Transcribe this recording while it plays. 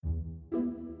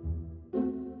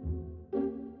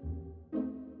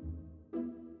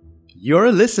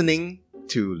You're listening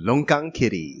to Longkang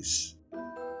Kitties.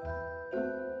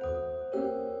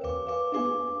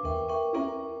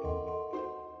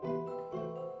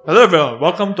 Hello everyone,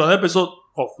 welcome to an episode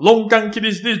of Longkang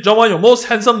Kitties. This is Joma, your most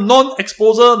handsome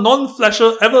non-exposer,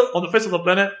 non-flasher ever on the face of the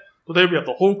planet. Today we have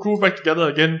the whole crew back together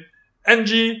again.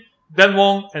 Angie, Dan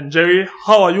Wong, and Jerry.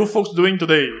 How are you folks doing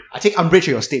today? I take umbrage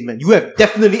with your statement. You have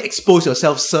definitely exposed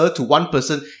yourself, sir, to one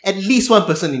person, at least one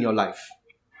person in your life.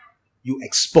 You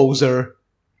exposer.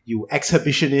 You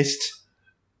exhibitionist.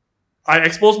 I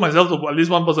exposed myself to at least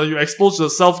one person. You exposed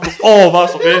yourself to all of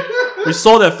us, okay? We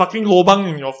saw that fucking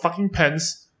lobang in your fucking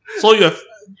pants. So you have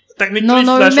technically flashed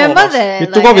all of remember us. that He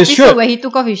took off his episode shirt. where he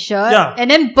took off his shirt Yeah. and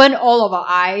then burned all of our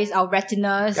eyes, our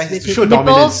retinas Guys, with it's his show nipples.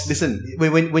 dominance. Listen,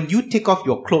 when you take off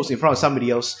your clothes in front of somebody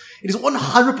else, it is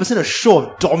 100% a show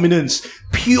of dominance.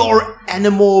 Pure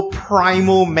animal,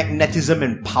 primal magnetism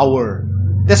and power.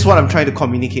 That's what I'm trying to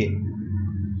communicate.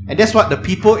 And that's what the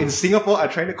people in Singapore are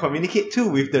trying to communicate too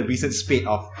with the recent spate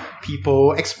of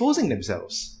people exposing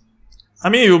themselves. I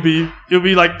mean, it'll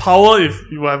be like power if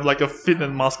you have like a fit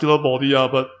and muscular body,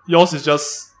 but yours is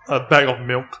just a bag of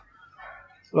milk.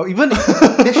 Well, even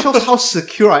that shows how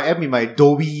secure I am in my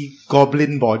doughy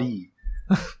goblin body.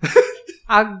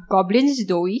 Are goblins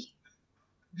doughy?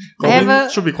 Goblin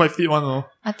should be quite fit one, no?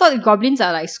 I thought goblins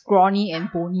are like scrawny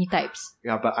and bony types.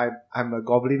 Yeah, but I'm a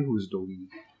goblin who's doughy.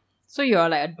 So you're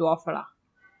like a dwarf lah.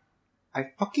 I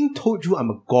fucking told you I'm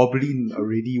a goblin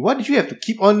already. Why did you have to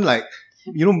keep on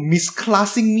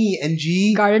misclassing me,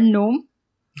 NG? Garden gnome?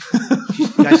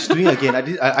 Yeah, she's doing it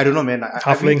again. I don't know, man.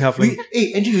 Halfling.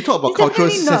 Hey, NG, you talk about It's cultural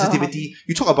definitely not a sensitivity.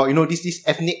 You talk about, these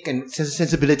ethnic and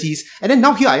sensibilities. And then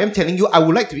now here I am telling you I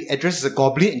would like to be addressed as a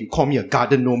goblin and you call me a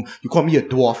garden gnome. You call me a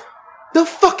dwarf. The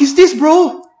fuck is this,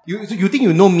 bro? You think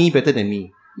you know me better than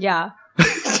me? Yeah.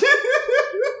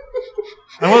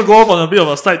 I want to go off on a bit of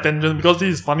a side tangent because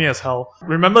this is funny as hell.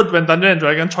 Remember when Dungeons and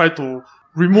Dragons tried to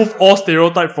remove all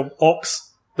stereotype from orcs?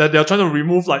 That they are trying to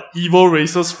remove like evil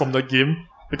races from the game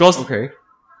because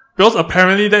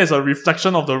apparently that is a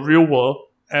reflection of the real world.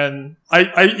 And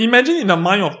I imagine in the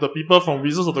mind of the people from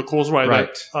Wizards of the Coast, right?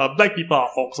 That, black people are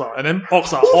orcs, and then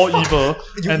orcs are all evil,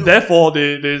 and therefore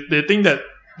they think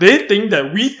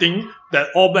that we think that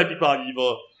all black people are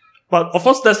evil. But of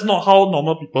course, that's not how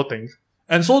normal people think.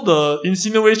 And so the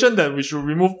insinuation that we should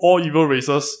remove all evil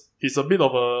races is a bit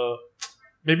of a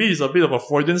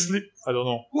Freudian slip. I don't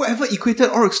know. Whoever equated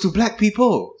orcs to black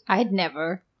people? I'd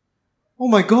never. Oh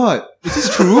my god. Is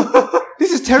this true?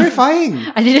 This is terrifying.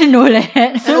 I didn't know that.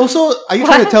 And also, are you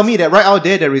trying to tell me that right out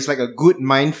there is like a good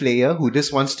mind flayer who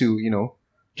just wants to,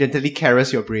 gently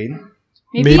caress your brain?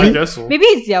 Maybe I guess so. Maybe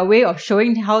it's their way of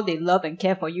showing how they love and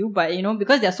care for you, but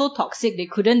because they're so toxic, they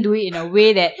couldn't do it in a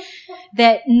way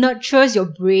that nurtures your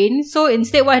brain. So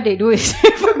instead, what they do is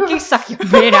they fucking suck your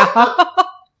brain out.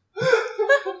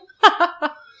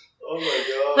 Oh my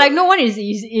god. Like no one is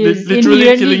Literally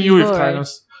inherently killing you with evil, right?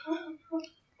 kindness.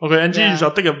 Okay, Angie, Yeah. you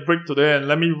shall take a break today and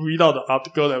let me read out the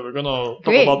article that we're gonna talk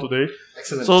Great. about today.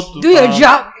 Excellent. So Do your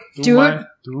job, dude.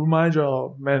 Do my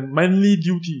job. Manly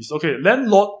duties. Okay,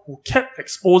 landlord who kept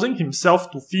exposing himself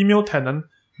to female tenant,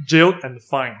 jailed and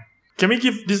fined. Can we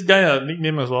give this guy a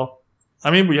nickname as well?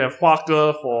 I mean, we have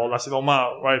Huake for Nasi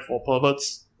Lemak, right, for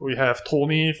perverts. We have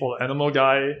Tony for the animal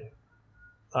guy.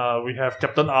 We have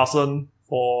Captain Arson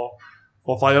for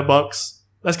firebugs.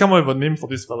 Let's come up with a name for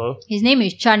this fellow. His name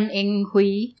is Chan Eng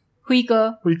Hui.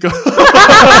 Huike. Huike.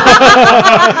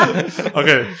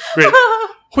 Okay, great.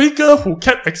 Huike, who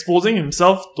kept exposing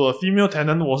himself to a female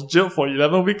tenant, was jailed for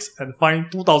 11 weeks and fined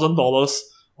 $2,000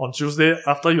 on Tuesday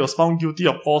after he was found guilty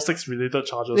of all sex-related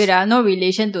charges. Wait, no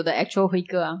relation to the actual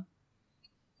Huike.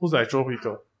 Who's the actual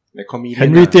Huike? The comedian.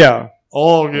 Henry Tia,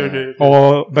 Oh, okay.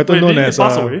 or better Wait, known did he as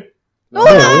pass away? No,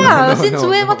 since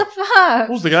when? What the fuck?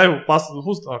 Who's the guy who passed?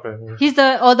 Okay. He's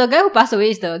the guy who passed away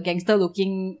is the gangster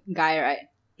looking guy, right?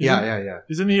 Yeah.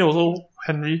 Isn't he also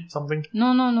Henry something?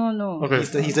 No. Okay.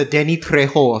 He's the Danny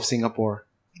Trejo of Singapore.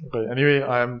 Okay, anyway,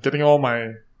 I am getting all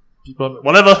my people...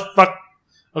 Whatever, fuck.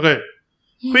 Okay.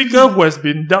 Huike, who has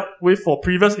been dealt with for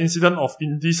previous incident of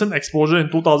indecent exposure in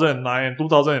 2009 and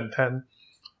 2010,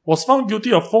 was found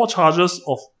guilty of 4 charges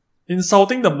of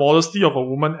insulting the modesty of a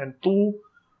woman and 2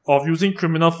 of using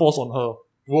criminal force on her.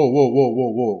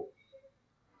 Whoa.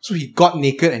 So he got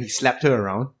naked and he slapped her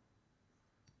around?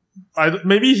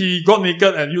 Maybe he got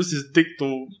naked and used his dick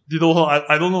to diddle her.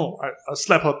 I don't know. I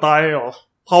slap her thigh or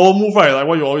power move, right? Like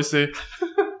what you always say.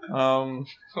 I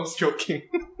was joking.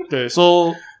 Okay,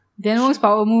 so Daniel's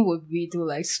power move would be to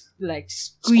like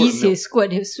squeeze his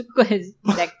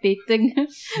lactating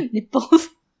nipples.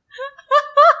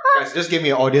 Guys, just give me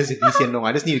an audience with Lee Hsien Loong.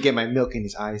 I just need to get my milk in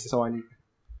his eyes. That's all I need.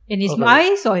 In his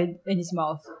eyes or in his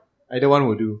mouth? Either one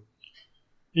will do.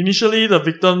 Initially, the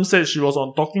victim said she was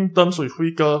on talking terms with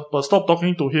Hui Ke, but stopped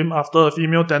talking to him after a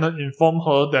female tenant informed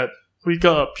her that Hui Ke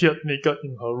appeared naked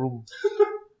in her room.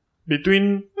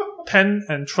 Between 10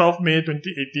 and 12 May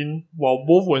 2018, while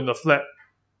both were in the flat,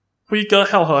 Hui Ke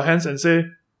held her hands and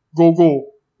said, Go,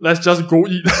 let's just go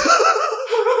eat.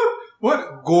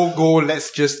 What? Go, let's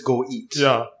just go eat.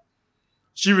 Yeah.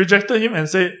 She rejected him and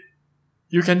said,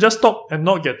 You can just stop and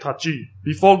not get touchy.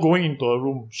 Before going into her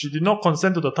room, she did not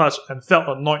consent to the touch and felt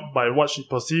annoyed by what she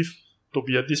perceived to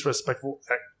be a disrespectful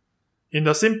act. In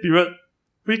the same period,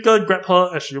 Hui Ke grabbed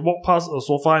her as she walked past a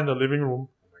sofa in the living room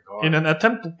in an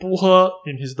attempt to pull her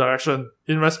in his direction.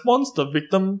 In response, the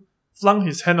victim flung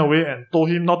his hand away and told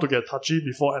him not to get touchy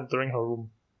before entering her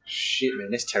room. Shit,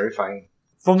 man, that's terrifying.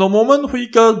 From the moment Hui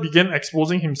Ke began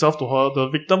exposing himself to her, the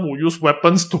victim would use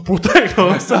weapons to protect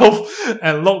herself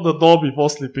and lock the door before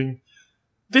sleeping.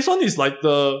 This one is like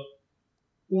the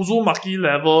Uzumaki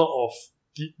level of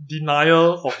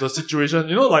denial of the situation.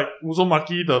 You know, like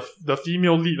Uzumaki, the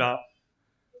female lead,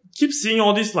 keep seeing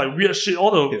all this like weird shit, all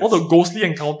the ghostly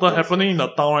encounter happening in the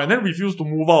town, right, and then refuse to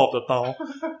move out of the town.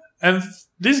 And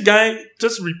this guy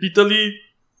just repeatedly,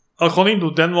 according to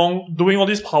Dan Wong, doing all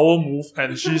this power move,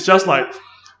 and she's just like,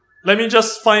 let me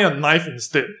just find a knife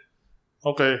instead.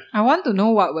 Okay. I want to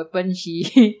know what weapon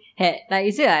she had. Like,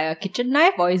 is it like a kitchen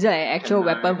knife or is it like an actual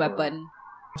weapon?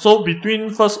 So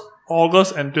between 1st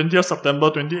August and 20th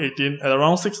September 2018, at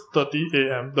around 6:30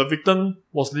 a.m., the victim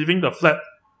was leaving the flat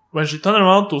when she turned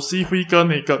around to see Hui Ke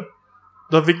naked.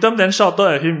 The victim then shouted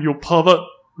at him, You pervert!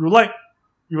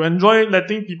 You enjoy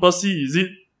letting people see, is it?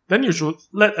 Then you should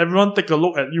let everyone take a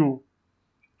look at you.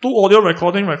 2 audio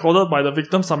recordings recorded by the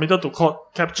victim submitted to court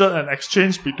captured an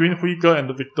exchange between Hui Ke and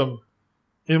the victim.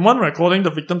 In one recording,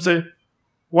 the victim said,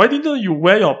 Why didn't you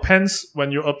wear your pants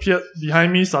when you appeared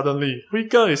behind me suddenly? Hui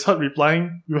Ke is heard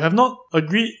replying, You have not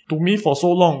agreed to me for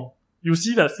so long. You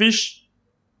see that fish?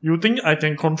 You think I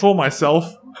can control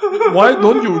myself? Why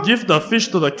don't you give the fish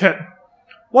to the cat?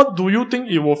 What do you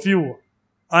think it will feel?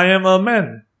 I am a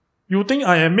man. You think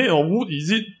I am made of wood,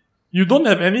 is it? You don't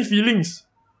have any feelings.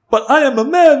 But I am a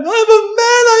man.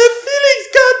 I have feelings,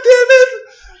 goddammit!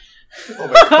 Oh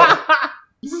my god.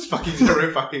 This is fucking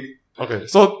terrifying. Okay,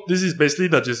 so this is basically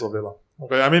the gist of it.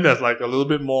 Okay, I mean there's like a little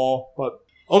bit more, but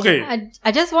okay.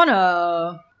 I just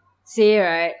wanna say,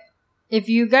 right, if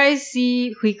you guys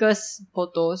see Hui Ke's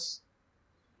photos,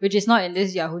 which is not in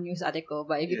this Yahoo News article,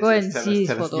 but if you go and see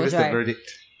his photos, right,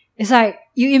 it's like,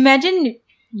 you imagine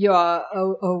you're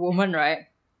a woman, right?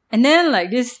 And then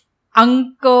like this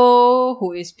uncle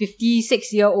who is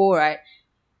 56-year-old, right,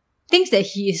 thinks that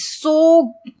he is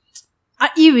so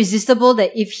irresistible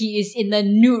that if he is in the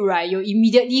nude, right, you'll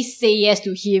immediately say yes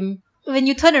to him. When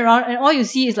you turn around and all you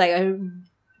see is like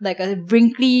a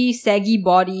wrinkly, saggy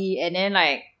body, and then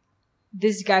like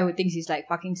this guy who thinks he's like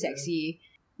fucking sexy.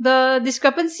 The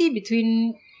discrepancy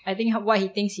between, I think, what he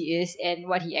thinks he is and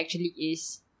what he actually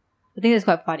is, I think that's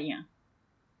quite funny. Yeah.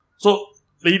 So,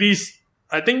 ladies,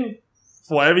 I think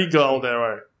for every girl out there,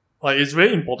 right, like it's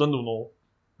very important to know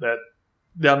that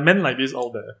there are men like this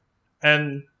out there.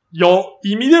 And your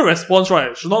immediate response,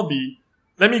 right, should not be,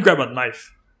 let me grab a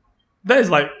knife. That is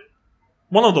like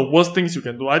one of the worst things you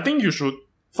can do. I think you should,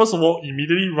 first of all,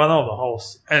 immediately run out of the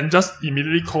house and just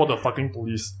immediately call the fucking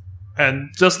police.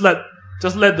 And just let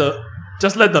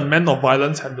the man of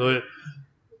violence handle it.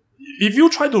 If you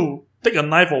try to take a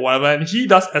knife or whatever and he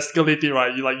does escalate it,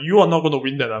 right, you are not going to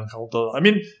win that encounter. I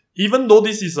mean, even though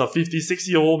this is a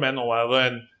 56-year-old man or whatever,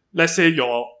 and let's say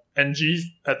you're NG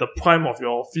at the prime of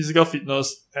your physical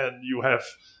fitness and you have,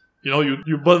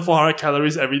 you burn 400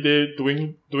 calories every day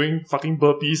doing fucking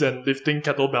burpees and lifting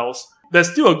kettlebells,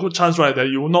 there's still a good chance, right, that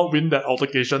you will not win that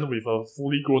altercation with a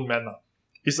fully grown man.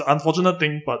 It's an unfortunate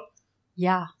thing, but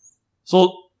yeah.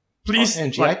 So please,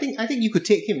 NG, I think you could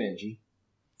take him, NG.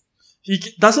 He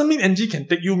doesn't mean NG can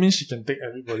take you, means she can take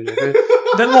everybody. Okay,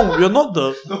 then no, we're not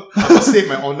the. No, I will save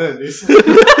my honor in this.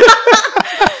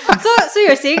 So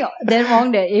you're saying then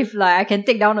wrong that if like I can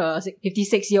take down a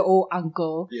 56-year-old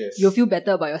uncle, yes, you'll feel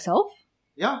better about yourself?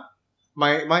 Yeah.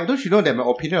 My don't you know that my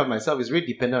opinion of myself is very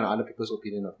dependent on other people's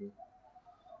opinion of me?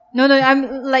 No,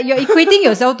 I'm like, you're equating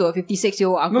yourself to a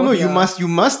 56-year-old uncle. No, you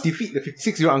must defeat the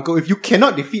 56-year-old uncle. If you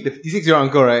cannot defeat the 56-year-old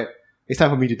uncle, right, it's time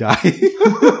for me to die.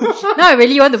 Now I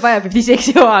really want to find a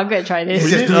 56-year-old uncle and try this.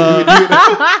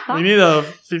 We need a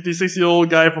 56-year-old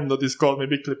guy from the Discord.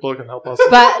 Maybe Clipper can help us.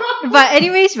 But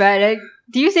anyways, right, like,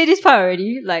 did you say this part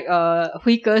already? Like,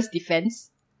 Hui Ke's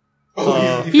defense?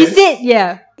 He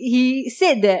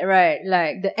said that, right,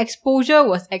 like the exposure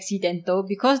was accidental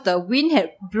because the wind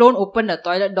had blown open the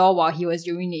toilet door while he was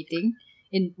urinating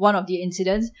in one of the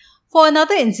incidents. For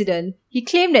another incident, he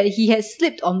claimed that he had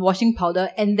slipped on washing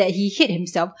powder and that he hit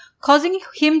himself, causing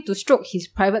him to stroke his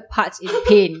private parts in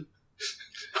pain.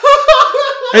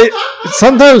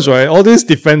 Sometimes, right, all these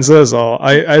defenses,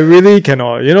 I really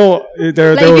cannot, you know, if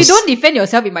you don't defend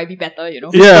yourself, it might be better, you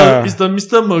know. It's the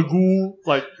Mr. Magoo,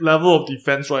 like, level of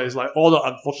defense, right? It's like all the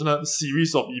unfortunate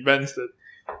series of events that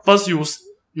first you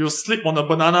slip on a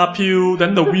banana peel,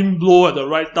 then the wind blow at the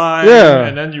right time,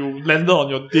 and then you landed on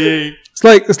your dick.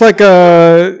 Then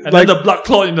the blood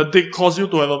clot in the dick caused you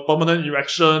to have a permanent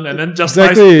erection, and then just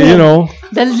you know.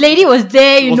 The lady was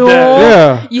there, you know.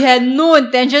 Yeah. You had no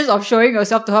intentions of showing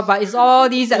yourself to her, but it's all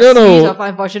these series of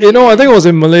unfortunate events. I think it was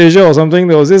in Malaysia or something.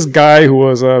 There was this guy who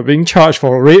was being charged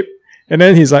for rape. And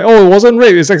then he's like, oh, it wasn't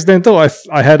rape, it's accidental.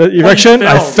 I had an erection,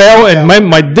 I fell, and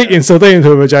my dick inserted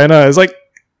into a vagina. It's like,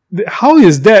 how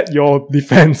is that your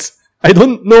defense? I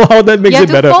don't know how that makes it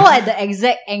better. You have to fall at the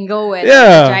exact angle where the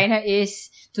vagina is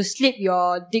to slip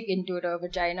your dick into the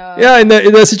vagina. Yeah, in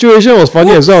the situation was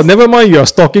funny as well. Never mind you're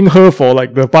stalking her for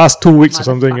like the past 2 weeks or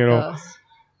something, you know.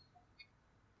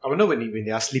 I wonder when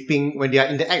they are sleeping, when they are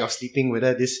in the act of sleeping,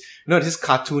 whether this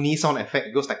cartoony sound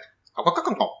effect goes like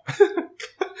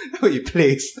what it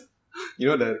plays. You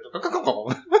know the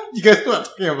you guys know what I'm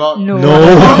talking about? No.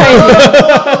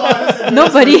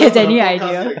 Nobody has any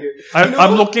idea.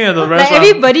 I'm looking at the rest. Like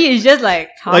everybody is just like,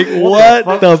 huh? Like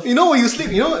what the you know when you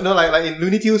sleep, like in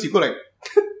Looney Tunes you go like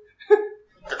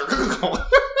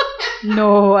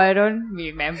No, I don't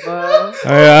remember.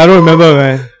 I don't remember,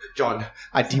 man. John,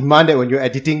 I demand that when you're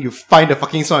editing, you find the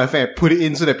fucking sound effect and put it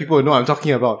in so that people will know what I'm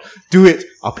talking about. Do it.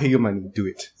 I'll pay you money. Do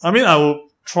it. I mean, I will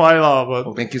try lah, but...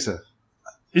 Oh, thank you, sir.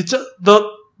 It's just...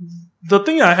 The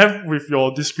thing I have with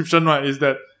your description, right, is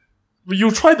that you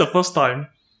try the first time,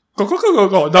 it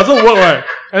doesn't work, right?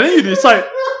 And then you decide,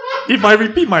 if I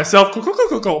repeat myself,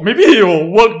 maybe it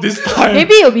will work this time.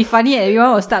 Maybe it'll be funny and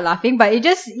everyone will start laughing, but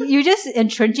you're just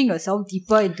entrenching yourself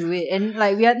deeper into it, and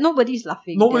like nobody's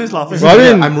laughing. Nobody's laughing. Well,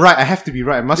 I mean, I'm right. I have to be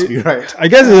right. I must be right. I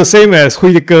guess it's the same as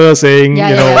Whittaker saying,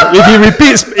 if he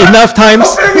repeats enough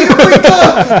times.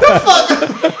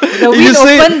 The wind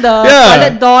opened the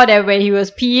toilet door that when he was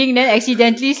peeing, then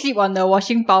accidentally slip on the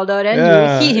washing powder,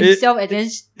 then he hit himself and then...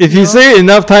 If he say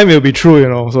enough time, it'll be true, you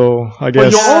know, so I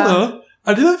guess... But Your Honor,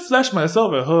 I didn't flash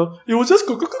myself at her. It was just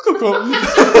Oh,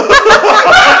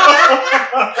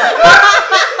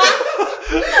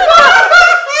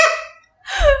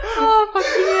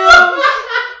 fucking hell.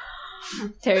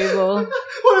 Terrible.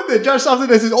 What if the judge after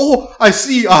that says, oh, I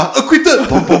see, acquitted.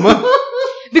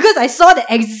 Because I saw the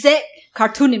exact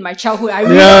cartoon in my childhood. I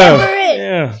remember it.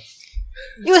 Yeah.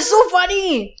 It was so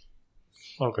funny.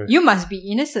 Okay. You must be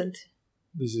innocent.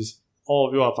 All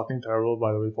of you are fucking terrible,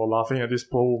 by the way, for laughing at this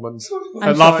poor woman's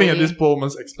laughing at this poor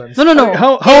woman's expense. No.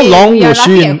 How long was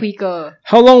she in?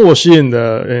 How long was she in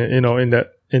the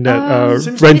in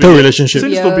that rental relationship?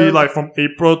 Seems to be like from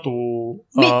April to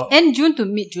end June to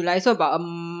mid July, so about a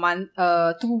month,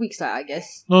 2 weeks, I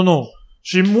guess. No.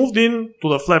 She moved in to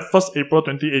the flat 1st April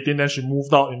 2018, then she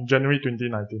moved out in January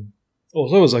 2019. Oh,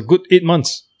 so it was a good 8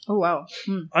 months. Oh wow.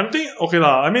 I'm thinking, okay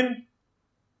lah. I mean,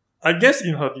 I guess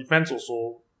in her defense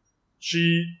also,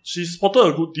 she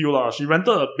spotted a good deal lah. She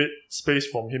rented a bed space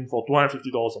from him for $250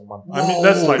 a month. Whoa, I mean,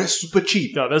 that's super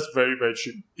cheap. Yeah, that's very, very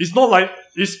cheap. It's not like,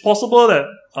 it's possible that...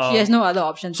 she has no other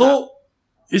options. So,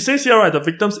 it says here, right, the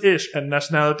victim's age and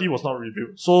nationality was not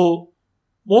revealed. So,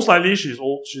 most likely she's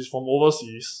from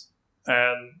overseas,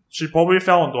 and she probably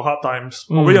fell into hard times.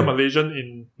 Probably a Malaysian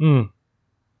in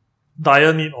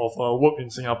dire need of work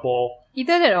in Singapore.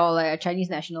 Either that or like a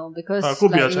Chinese national, because...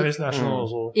 could be a Chinese national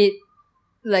also.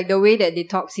 Like the way that they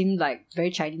talk seemed like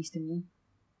very Chinese to me.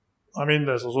 I mean,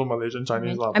 there's also Malaysian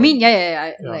Chinese. I mean,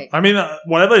 yeah. Like, I mean,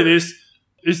 whatever it is,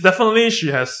 it's definitely she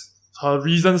has her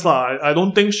reasons lah. I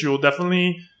don't think she will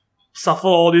definitely suffer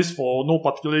all this for no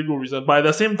particularly good reason. But at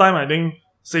the same time, I think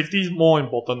safety is more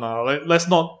important lah. Like, let's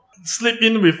not slip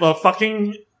in with a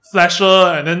fucking flasher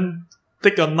and then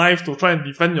take a knife to try and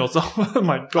defend yourself. Oh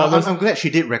my God. I'm glad she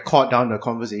did record down the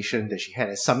conversation that she had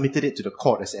and submitted it to the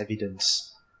court as evidence.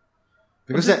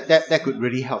 Because that could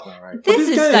really help, right? But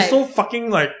this guy is so fucking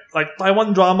like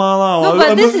Taiwan drama lah. No,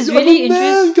 but this is really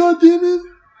interesting. God damn it.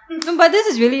 No, but this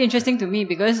is really interesting to me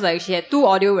because like she had 2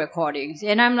 audio recordings,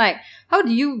 and I'm like, how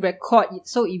do you record it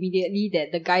so immediately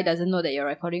that the guy doesn't know that you're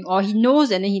recording, or he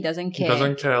knows and then he doesn't care? He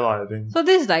doesn't care lah, I think. So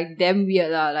this is like damn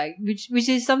weird lah, like which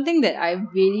is something that I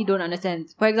really don't understand.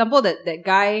 For example, that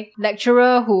guy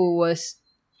lecturer who was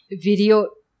videoed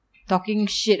talking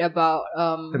shit about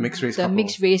the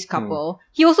mixed race couple.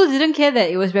 He also didn't care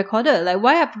that it was recorded. Like,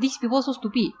 why are these people so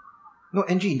stupid? No,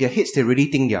 Angie, in their heads, they really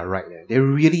think they are right. They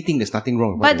really think there's nothing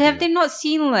wrong. But have they not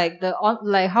seen like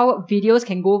how videos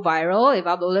can go viral if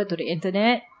uploaded to the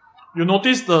internet? You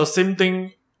notice the same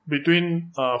thing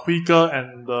between Hui Ke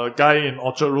and the guy in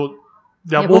Orchard Road.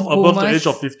 They are both above the age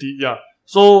of 50. Yeah.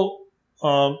 So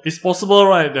it's possible,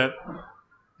 right, that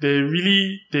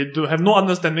they do have no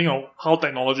understanding of how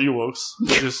technology works,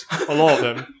 which is a lot of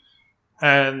them,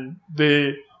 and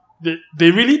they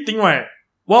really think, right,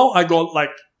 well, I got like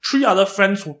 3 other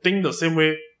friends who think the same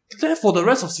way, therefore the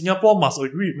rest of Singapore must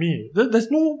agree with me.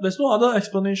 There's no other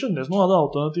explanation. There's no other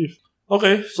alternative.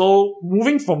 Okay, so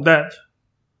moving from that,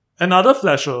 another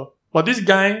flasher, but this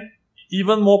guy,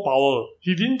 even more power.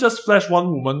 He didn't just flash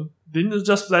one woman, didn't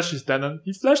just flash his tenant,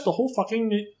 he flashed the whole fucking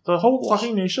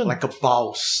nation. Like a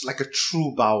boss, like a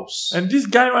true boss. And this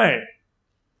guy, right,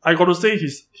 I gotta say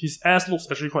his ass looks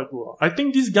actually quite good. I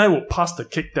think this guy will pass the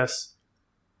cake test.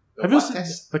 Have you seen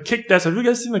the cake test? Have you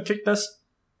guys seen the cake test?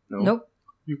 No. Nope.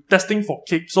 You testing for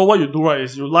cake. So what you do, right,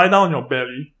 is you lie down on your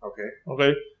belly.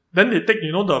 Okay. Then they take,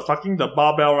 the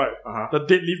barbell, right? Uh-huh. The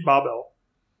deadlift barbell.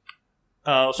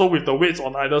 So with the weights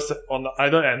on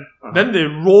either end. Uh-huh. Then they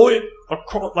roll it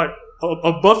across, like,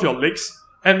 above your legs.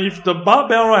 And if the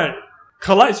barbell, right,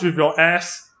 collides with your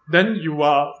ass, then you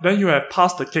have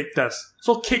passed the cake test.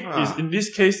 So cake is, in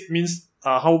this case, means,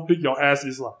 how big your ass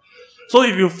is, lah. So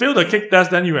if you fail the cake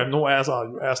test, then you have no ass,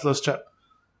 you assless chap.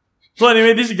 So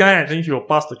anyway, this guy, I think he will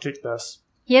pass the cake test.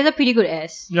 He has a pretty good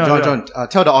ass. Yeah, John,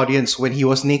 tell the audience, when he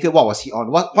was naked, what was he on?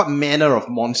 What manner of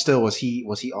monster was he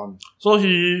on? So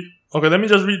okay, let me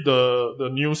just read the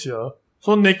news here.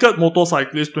 So naked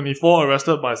motorcyclist 24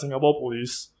 arrested by Singapore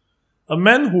police. A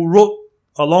man who rode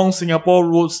along Singapore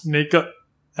roads naked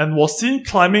and was seen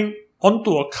climbing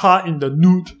onto a car in the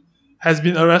nude has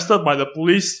been arrested by the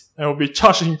police and will be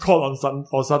charged in court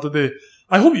on Saturday.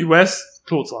 I hope he wears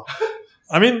clothes.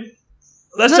 I mean,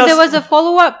 there was a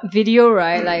follow-up video,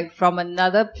 right? Like from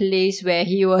another place where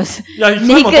he was he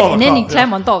naked and then he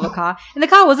climbed on top of the car. And the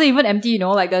car wasn't even empty,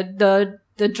 Like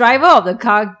the driver of the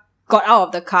car got out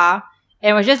of the car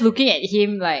and was just looking at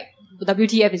him like,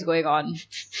 WTF is going on?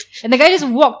 And the guy just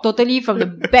walked totally from the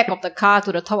back of the car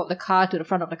to the top of the car to the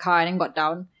front of the car and then got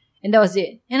down. And that was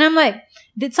it. And I'm like,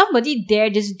 did somebody dare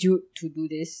just to do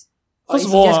this? First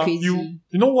of all, you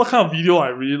know what kind of video I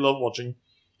really love watching?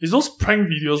 It's those prank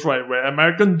videos, right, where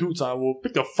American dudes will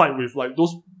pick a fight with like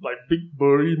those like big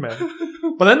burly men.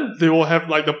 But then they will have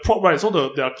like the prop, right?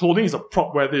 So their clothing is a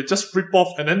prop where they just rip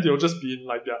off and then they'll just be in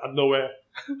like their underwear.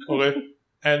 Okay?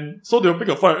 And so they'll pick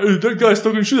a fight. Hey, that guy is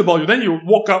talking shit about you. Then you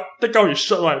walk up, take out his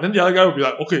shirt, right? Then the other guy will be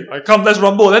like, okay, I come, let's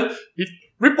rumble. Then he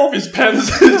rip off his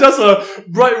pants. It's just a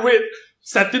bright red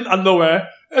satin underwear.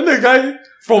 And the guy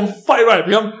from fight, right,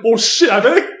 become, oh shit, I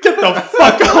better get the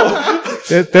fuck out.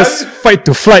 That's fight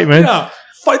to flight, man. Yeah,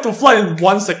 fight to flight in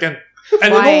 1 second.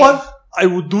 And Why? You know what? I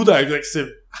would do the exact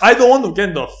same. I don't want to get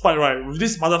in the fight, right, with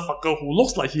this motherfucker who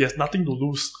looks like he has nothing to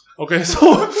lose. Okay,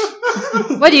 so...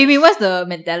 What do you mean? What's the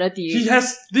mentality?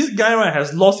 This guy, right,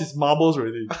 has lost his marbles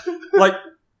already. Like,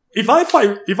 if I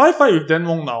fight with Dan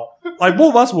Wong now, like, both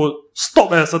of us would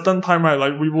stop at a certain time, right?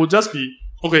 Like, we will just be,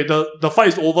 okay, the fight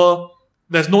is over,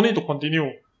 there's no need to continue.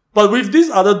 But with this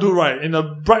other dude, right, in a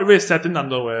bright red satin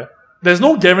underwear, there's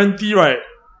no guarantee, right,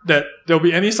 that there'll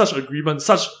be any such agreement,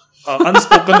 such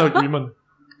unspoken agreement.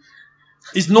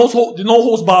 It's no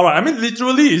holds bar, right? I mean,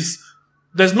 literally,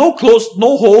 there's no close,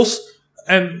 no holes,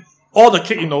 and all the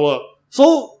cake in the world.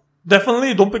 So,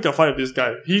 definitely don't pick a fight with this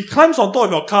guy. He climbs on top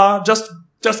of your car, just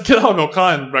get out of your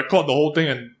car and record the whole thing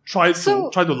and try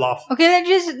to laugh. Okay,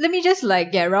 let me just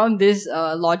like get around this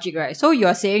logic, right? So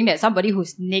you're saying that somebody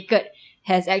who's naked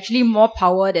has actually more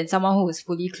power than someone who is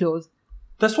fully clothed.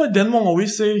 That's why Dan Wong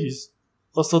always say he's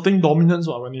asserting dominance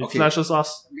when he flashes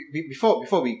us.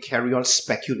 Before we carry on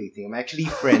speculating, I'm actually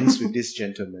friends with this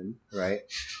gentleman, right?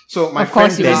 So my of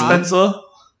course friend you Benny, are. Spencer.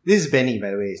 This is Benny,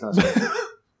 by the way. It's not Spencer.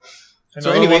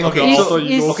 So anyway,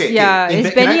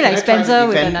 is Benny like Spencer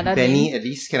with another Benny name? At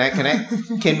least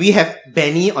can we have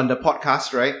Benny on the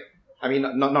podcast, right? I mean,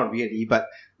 not really, but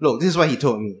look, this is what he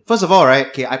told me. First of all, right,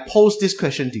 okay, I posed this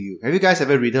question to you. Have you guys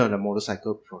ever ridden on a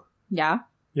motorcycle before? Yeah.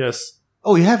 Yes.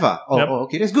 Oh, you have? Yep.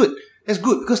 Okay, that's good. That's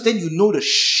good because then you know the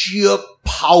sheer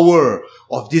power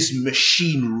of this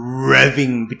machine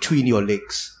revving between your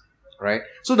legs. Right?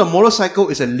 So the motorcycle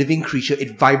is a living creature.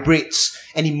 It vibrates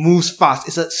and it moves fast.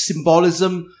 It's a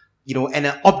symbolism, and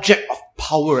an object of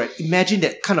power. Right? Imagine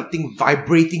that kind of thing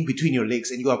vibrating between your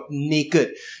legs and you are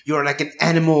naked. You're like an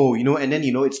animal, and then,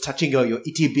 it's touching your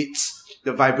itty bits,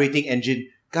 the vibrating engine.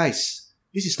 Guys,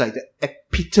 This is like the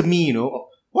epitome, you know, of,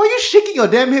 why are you shaking your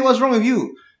damn head? What's wrong with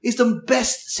you? It's the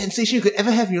best sensation you could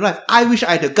ever have in your life. I wish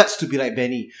I had the guts to be like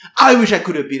Benny. I wish I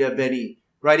could have been a Benny.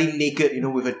 Riding naked, you know,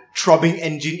 with a throbbing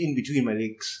engine in between my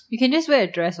legs. You can just wear a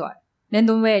dress, what? Then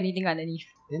don't wear anything underneath.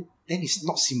 Then it's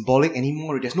not symbolic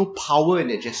anymore. There's no power in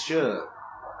that gesture.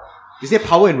 Is there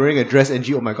power in wearing a dress,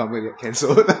 NG? Oh my god, I'm going to get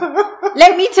cancelled.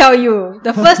 Let me tell you,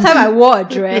 the first time I wore a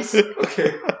dress,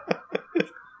 okay.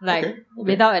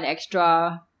 Without an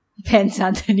extra pants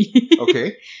underneath.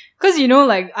 Okay. Because, you know,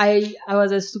 like, I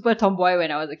was a super tomboy when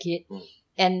I was a kid.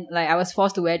 And, like, I was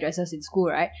forced to wear dresses in school,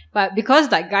 right? But because,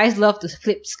 like, guys love to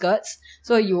flip skirts,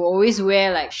 so you always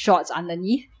wear, like, shorts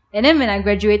underneath. And then when I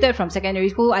graduated from secondary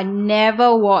school, I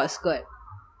never wore a skirt.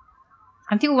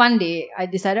 Until one day, I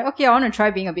decided, okay, I want to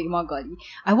try being a bit more girly.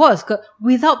 I wore a skirt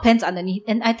without pants underneath.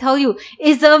 And I tell you,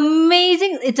 it's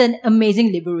amazing. It's an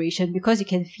amazing liberation because you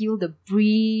can feel the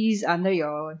breeze under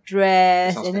your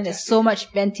dress. And then there's so much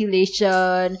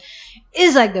ventilation.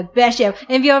 It's like the best shit.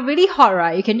 And if you're really hot,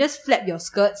 right, you can just flap your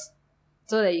skirts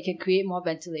so that you can create more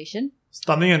ventilation.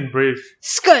 Stunning and brave.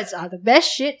 Skirts are the best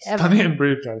shit ever. Stunning and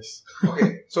brave, guys.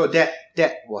 Okay, so that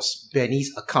was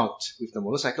Benny's account with the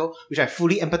motorcycle, which I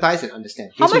fully empathize and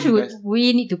understand. How much would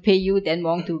we need to pay you, Dan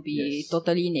Wong, to be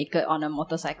totally naked on a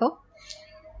motorcycle?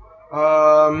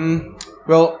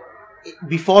 Well,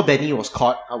 before Benny was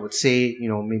caught, I would say, you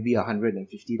know, maybe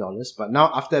 $150. But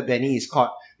now after Benny is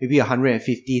caught, maybe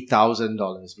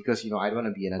 $150,000 because, you know, I don't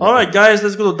want to be another. Alright guys,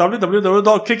 let's go to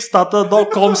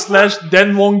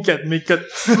www.kickstarter.com/danwonggetnaked.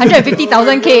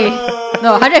 150,000K.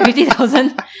 No,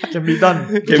 150,000. Can be done.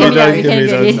 Can be done. If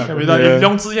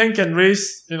Leong Zihen can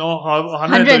raise, you know,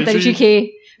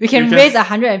 133K. We can raise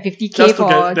 150K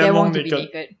for Dan Wong to be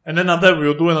naked. And then after that,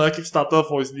 we'll do another Kickstarter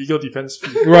for his legal defense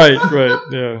fee. Right,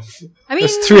 yeah. I mean,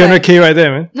 that's 300K right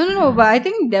there, man. No, but I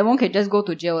think Dan Wong can just go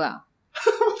to jail lah.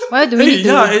 Why do we need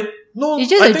to? It's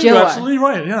just I a think jail. You're absolutely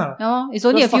right, yeah. No, it's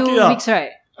only Just a few fuck it weeks,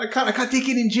 right? I can't take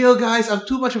it in jail, guys. I'm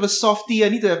too much of a softie. I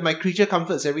need to have my creature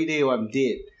comforts every day or I'm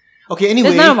dead. Okay, anyway.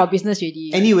 That's none of our business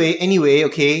already. Anyway,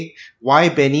 okay. Why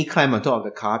Benny climbed on top of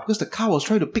the car? Because the car was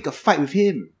trying to pick a fight with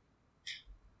him.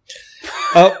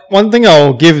 One thing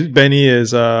I'll give Benny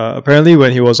is apparently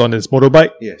when he was on his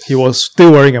motorbike, he was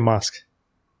still wearing a mask.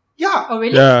 Yeah. Oh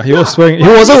really? Yeah, he was wearing. He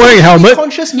wasn't wearing a helmet,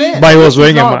 conscious man. but he was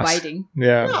wearing a mask. Abiding.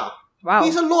 Yeah. Wow.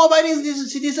 He's a law-abiding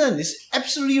citizen. It's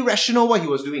absolutely rational what he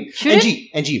was doing.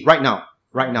 NG, right now,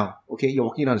 okay, you're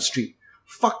walking down the street.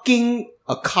 Fucking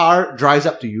a car drives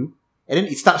up to you, and then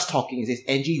it starts talking. It says,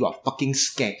 NG, you are fucking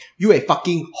skank. You a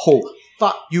fucking hoe.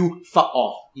 Fuck you, fuck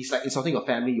off. He's like insulting your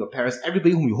family, your parents,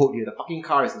 everybody whom you hold here. The fucking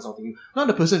car is insulting you. Not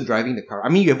the person driving the car. I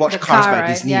mean, you have watched Cars by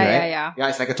Disney, right? Yeah,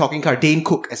 it's like a talking car. Dane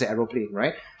Cook as an aeroplane,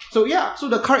 right? So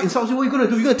the car insults you. What are you gonna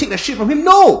do? You're gonna take that shit from him?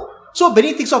 No! So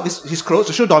Benny takes off his clothes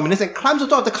to show dominance and climbs on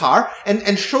top of the car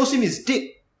and shows him his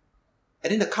dick.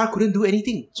 And then the car couldn't do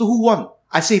anything. So who won?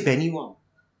 I say Benny won.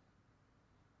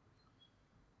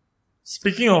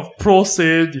 Speaking of pro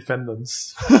se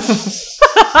defendants,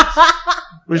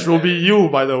 which will be you,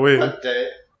 by the way,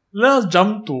 let us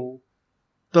jump to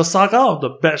the saga of the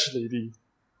Batch Lady,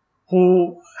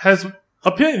 who has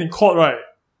appeared in court, right,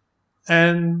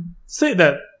 and said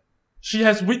that she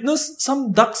has witnessed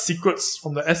some dark secrets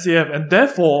from the SAF and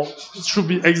therefore should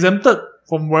be exempted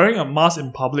from wearing a mask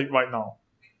in public right now.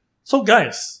 So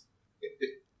guys,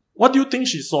 what do you think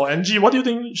she saw? NG, what do you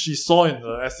think she saw in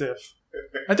the SAF?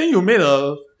 I think you made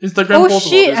a Instagram post about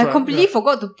this, I completely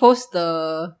forgot to post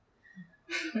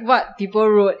what people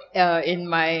wrote in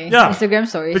my Instagram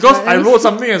story. Because I wrote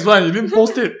something as well and you didn't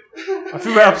post it. I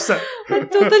feel very upset. I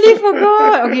totally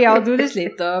forgot. Okay, I'll do this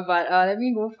later, but let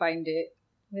me go find it.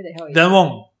 Where the hell is Dan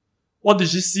Wong, what did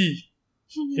she see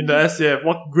in the SAF?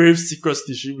 What grave secrets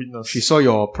did she witness? She saw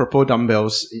your purple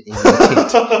dumbbells in your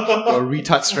tent. Your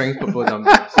retard strength purple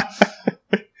dumbbells.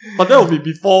 But that will be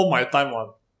before my time one.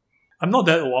 I'm not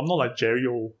that old. I'm not like Jerry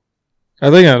old. I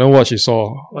think I know what she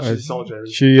saw. What she saw, Jerry?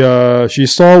 She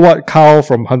saw what Carl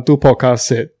from Hantu Podcast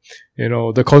said. You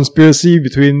know, the conspiracy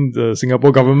between the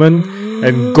Singapore government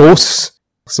and ghosts.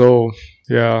 So,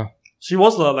 yeah. She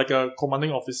was like a commanding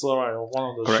officer, right, of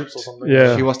one of the ships or something.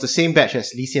 Yeah. She was the same batch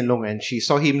as Lee Hsien Loong and she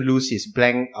saw him lose his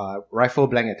rifle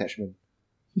blank attachment.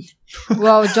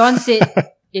 Well, John said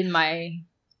in my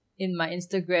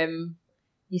Instagram,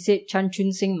 he said Chan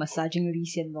Chun Sing massaging Lee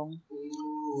Hsien Loong.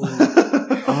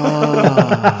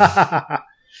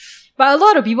 But a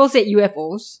lot of people said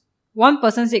UFOs. One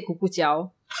person said Kuku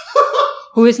Jiao,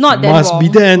 who is not Dan Must Wong. be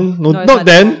Dan. No, not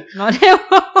Dan. Not Dan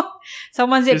Wong.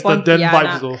 Someone said it's the Dan Pontianak.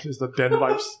 vibes though. It's the Dan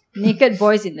vibes. Naked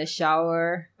boys in the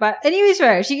shower. But anyways,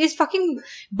 right, she is fucking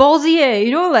ballsy,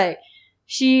 You know, like,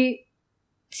 she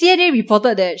CNA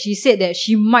reported that she said that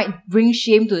she might bring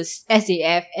shame to the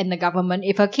SAF and the government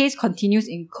if her case continues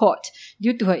in court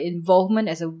due to her involvement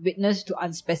as a witness to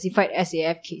unspecified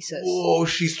SAF cases. Oh,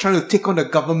 she's trying to take on the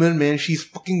government, man. She's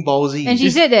fucking ballsy. And she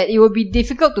said that it would be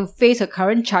difficult to face her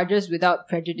current charges without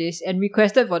prejudice and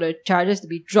requested for the charges to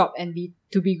be dropped and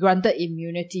to be granted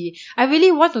immunity. I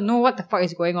really want to know what the fuck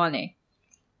is going on, eh?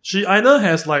 She either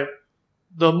has like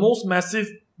the most massive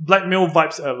blackmail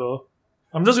vibes ever.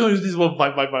 I'm just going to use this word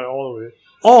vibe all the way.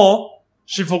 Or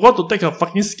she forgot to take her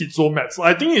fucking schizo meds.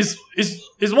 I think it's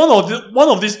one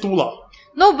of these two lah.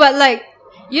 No, but like,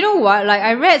 you know what? Like,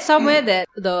 I read somewhere that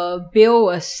the bail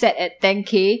was set at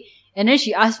 10K and then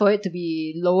she asked for it to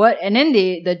be lowered and then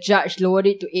the judge lowered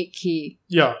it to 8K.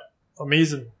 Yeah,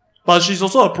 amazing. But she's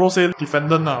also a pro se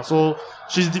defendant now, so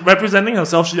she's representing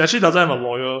herself. She actually doesn't have a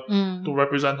lawyer to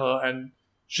represent her, and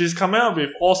she's coming up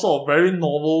with all sort of very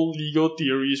novel legal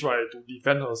theories, right, to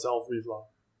defend herself with.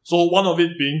 So one of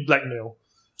it being blackmail.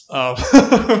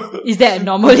 Is that a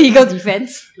normal legal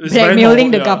defense?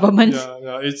 Blackmailing the government?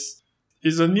 Yeah.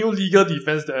 It's a new legal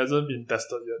defense that hasn't been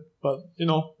tested yet. But,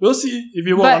 we'll see if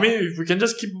it works. I mean, if we can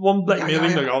just keep on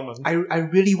blackmailing the government. I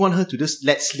really want her to just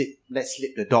let slip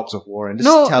the dogs of war and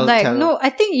just tell. No,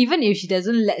 I think even if she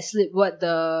doesn't let slip what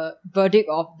the verdict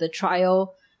of the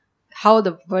trial, how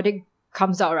the verdict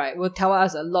comes out, right, will tell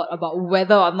us a lot about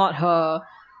whether or not her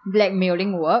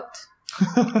blackmailing worked.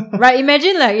 Right?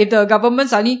 Imagine like if the government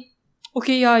suddenly,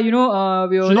 okay, yeah,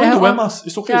 we'll she don't have to wear masks.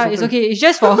 It's okay. Yeah, it's okay. It's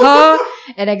just for her,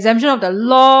 an exemption of the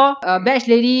law. Batch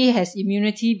lady has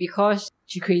immunity because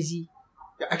she's crazy.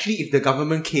 Yeah, actually, if the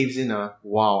government caves in,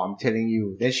 wow, I'm telling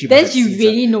you, then she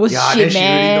really knows shit, man. She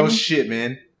really knows shit,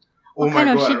 man. Oh what kind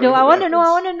of shit though? I want to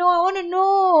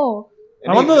know.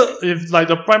 I wonder if like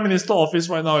the Prime Minister office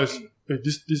right now is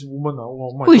this woman.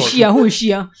 Oh my God. Who is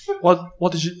she?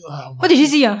 What did she? What did she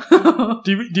see?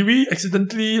 Did we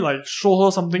accidentally like show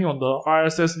her something on the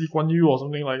RSS Lee Kuan Yew or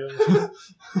something like that?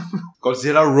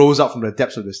 Godzilla rose up from the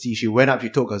depths of the sea. She went up. She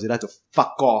told Godzilla to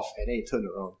fuck off, and then he turned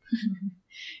around.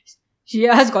 She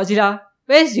asked Godzilla,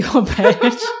 "Where's your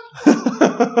badge?"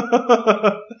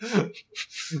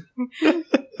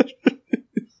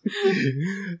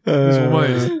 This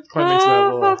woman is quite next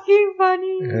level. Fucking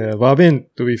funny. Yeah, but I mean,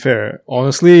 to be fair,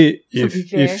 honestly,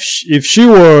 if she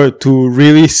were to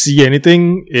really see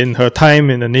anything in her time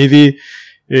in the Navy,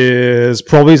 is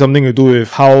probably something to do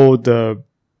with how the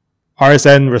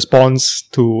RSN responds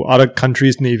to other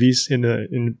countries' navies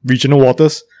in regional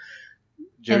waters.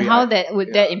 Jerry, and how that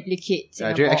implicate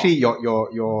Singapore? Jerry, actually,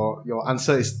 your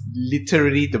answer is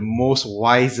literally the most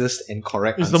wisest and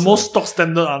correct. It's answer. the most stock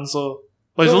standard answer.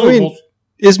 But it's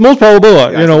it's most probable.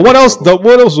 What else?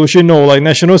 What else would she know? Like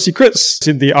national secrets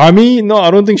in the army? No,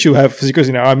 I don't think she'll have secrets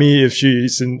in the army if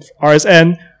she's in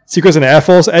RSN. Secrets in the Air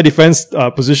Force, air defense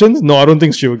positions? No, I don't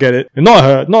think she will get it. And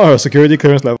not her security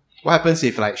clearance level. What happens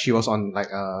if like she was on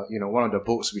like one of the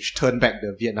boats which turned back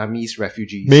the Vietnamese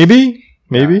refugees? Maybe.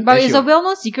 But it's a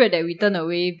well-known secret that we turn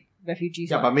away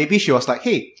refugees. Yeah, but maybe she was like,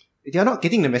 hey, they're not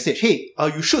getting the message. Hey,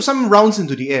 you shoot some rounds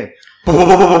into the air.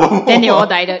 Then they all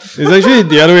died. It's actually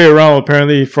the other way around,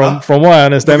 apparently, from what I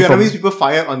understand. The Vietnamese people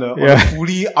fired on a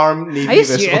fully armed Navy vessel. Are you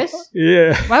vessel. serious?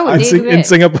 Yeah. Why would they do it? In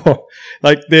Singapore.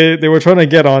 Like, they were trying to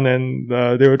get on and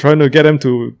they were trying to get them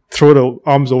to throw the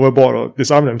arms overboard or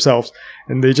disarm themselves.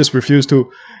 And they just refused to.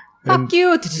 Fuck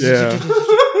you. Yeah.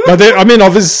 But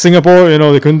obviously Singapore,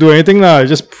 they couldn't do anything lah.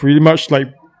 Just pretty much like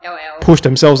push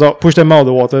them out of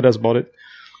the water. That's about it.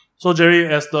 So Jerry,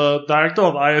 as the director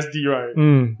of ISD, right?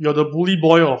 You're the bully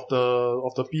boy of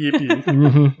the PAP.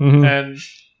 And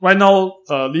right now,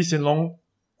 Lee Hsien Loong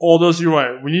orders you,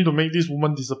 right? We need to make this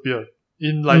woman disappear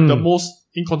in like the most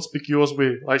inconspicuous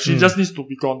way. Like she just needs to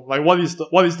be gone. Like what is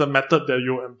the method that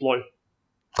you employ?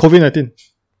 COVID-19.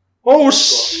 Oh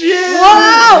shit!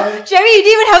 Wow! Jerry, you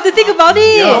didn't even have to think about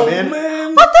it! Yeah,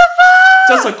 man. What the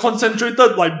fuck? Just a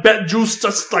concentrated like bad juice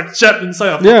just like jabbed inside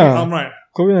your fucking arm, right?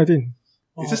 COVID-19.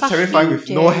 It's just terrifying with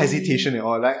no hesitation at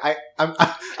all. Like I'm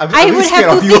I would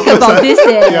have to think about this.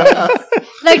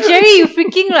 Like Jerry, you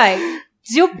freaking like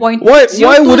 0.02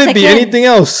 Why would it be anything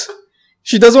else?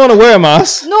 She doesn't want to wear a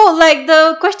mask. No, like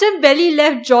the question barely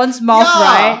left John's mouth,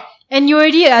 right? And you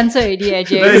already answered already,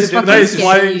 Jerry. That is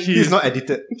why he's not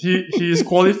edited. He is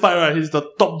qualified, right? He's the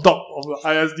top dog of the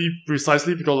ISD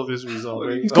precisely because of this reason.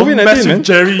 Right? Don't mess with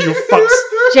Jerry, you fucks.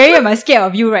 Jerry, am I scared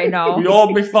of you right now? We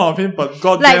all make fun of him, but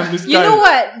goddamn this guy. You know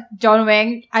what, John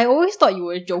Wang? I always thought you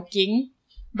were joking,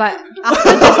 but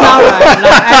after just now, right?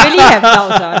 Like, I really have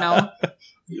doubts now.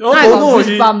 Oh, I got no,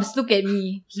 goosebumps. Look at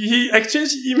me. he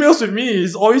exchanged emails with me.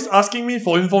 He's always asking me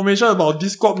for information about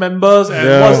Discord members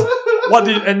and what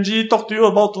did NG talk to you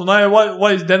about tonight?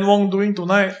 What is Dan Wong doing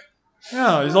tonight?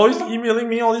 Yeah, he's always emailing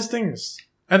me all these things.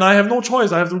 And I have no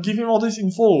choice. I have to give him all this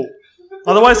info.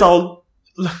 Otherwise, I'll...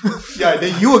 yeah,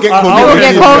 then you will get COVID. I will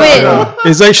get COVID. Yeah.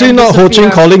 It's actually not Ho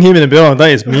Ching calling him in the middle of the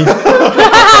night, it's me.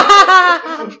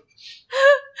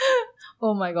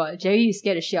 Oh my god, Jerry is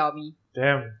scared the shit out of me.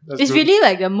 Damn. It's really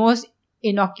like the most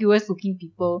innocuous looking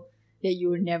people that you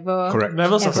would never... Correct.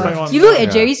 Never suspect one. You look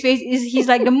at Jerry's face, he's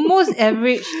like the most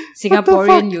average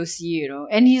Singaporean you'll see, you know.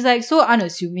 And he's like so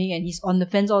unassuming and he's on the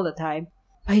fence all the time.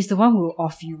 But he's the one who will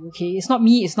off you, okay? It's not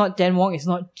me, it's not Dan Wong, it's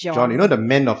not John. John, you know the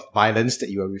men of violence that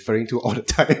you are referring to all the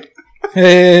time?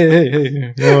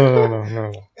 Hey.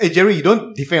 No. Hey, Jerry, you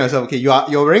don't defend yourself, okay?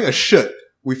 You're wearing a shirt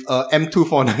with a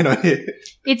M249 on it.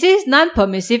 It says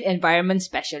non-permissive environment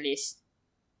specialist.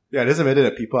 Yeah, it doesn't matter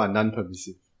that people are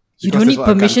non-permissive. You don't need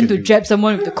permission to jab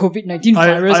someone with the COVID-19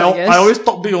 virus, I guess. I always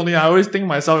talk big only. I always think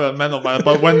myself as a man of violence.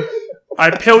 But when I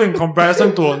pale in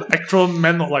comparison to an actual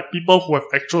man of like people who have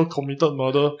actual committed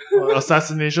murder,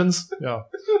 assassinations, yeah.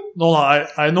 No,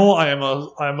 I know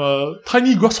I'm a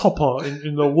tiny grasshopper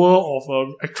in the world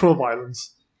of actual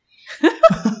violence.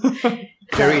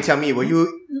 Jerry, tell me, were you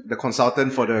the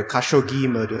consultant for the Khashoggi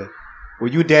murder? Were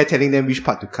you there telling them which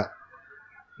part to cut?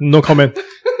 No comment.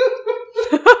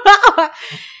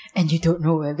 And you don't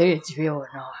know whether it's real or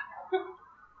not.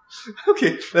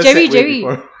 Okay, Jerry,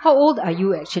 how old are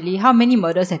you actually? How many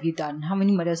murders have you done? How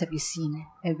many murders have you seen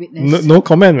and witnessed? No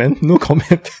comment, man. No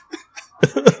comment.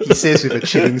 He says with a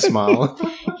chilling smile.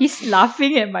 He's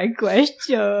laughing at my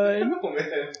question. Oh,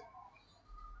 man.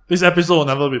 This episode will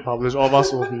never be published. All of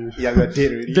us will be Yeah, we're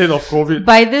dead already. dead of COVID.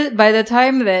 By the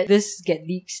time that this gets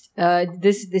leaked,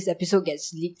 this episode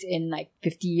gets leaked in like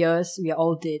 50 years, we are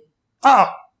all dead.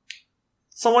 Ah!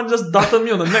 Someone just darted me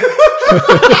on the neck.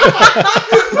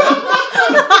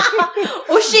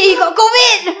 Oh shit, he got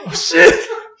COVID! Oh shit!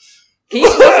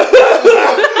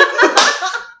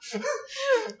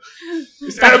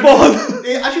 It's airborne!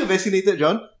 Hey, aren't you vaccinated,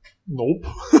 John? Nope.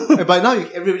 But now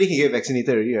everybody can get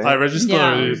vaccinated already, right? I registered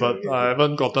Yeah. already, but I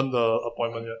haven't gotten the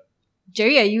appointment yet.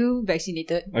 Jerry, are you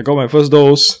vaccinated? I got my first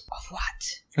dose. Of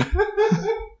what?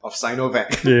 Of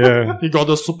Sinovac. Yeah. He got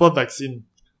the super vaccine.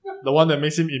 The one that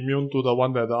makes him immune to the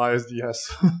one that the ISD has.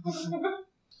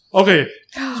 Okay,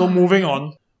 so moving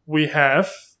on. We're going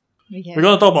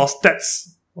to talk about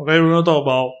stats. Okay, we're going to talk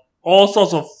about all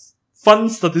sorts of fun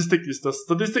statistics. It's the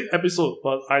statistic episode,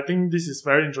 but I think this is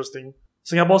very interesting.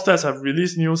 Singapore Stats have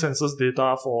released new census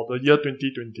data for the year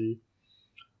 2020.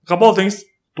 A couple of things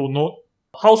to note.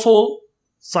 Household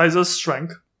sizes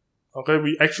shrank. Okay,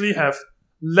 we actually have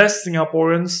less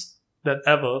Singaporeans than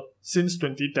ever since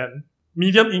 2010.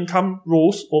 Median income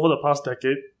rose over the past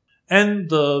decade. And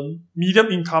the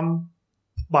median income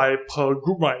by per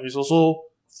group, right, is also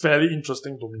fairly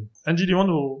interesting to me. Angie, do you want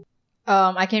to...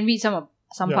 I can read some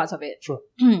parts of it. Sure.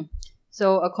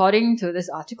 So, according to this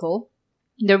article,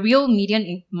 the real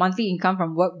median monthly income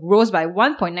from work rose by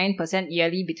 1.9%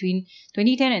 yearly between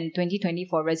 2010 and 2020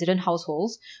 for resident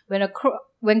households.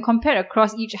 When compared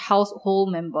across each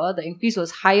household member, the increase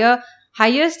was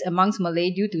highest amongst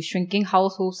Malay due to shrinking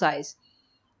household size.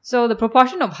 So the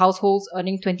proportion of households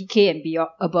earning 20k and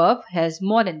above has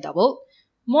more than doubled.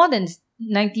 More than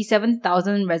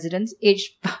 97,000 residents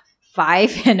aged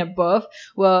 5 and above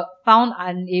were found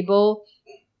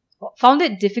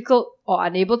it difficult or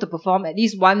unable to perform at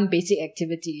least one basic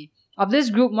activity. Of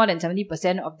this group, more than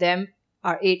 70% of them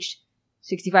are aged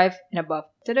 65 and above.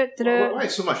 Why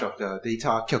is so much of the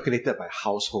data calculated by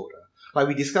household? Like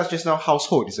we discussed just now,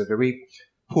 household is a very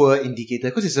poor indicator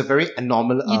because it's a very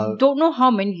anomalous. You don't know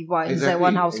how many people are inside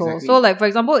one household. Exactly. So, like for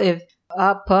example, if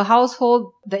per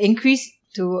household the increase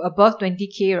to above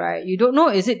 20k, right? You don't know,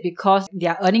 is it because they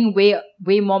are earning way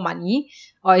more money,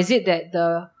 or is it that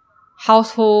the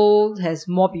household has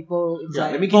more people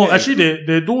inside? Actually,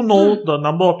 they do know the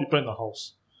number of people in the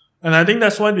house, and I think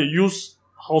that's why they use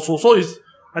household. So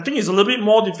I think it's a little bit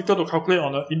more difficult to calculate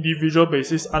on an individual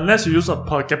basis unless you use a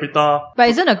per capita. But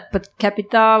isn't a per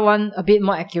capita one a bit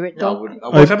more accurate though?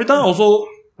 Per capita also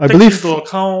takes into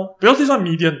account, because this one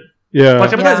median. Yeah. Per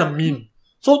capita is a mean.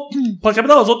 So per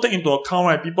capita also take into account,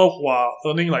 right, people who are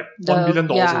earning like $1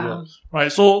 billion a year. Right?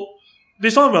 So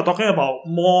this one we're talking about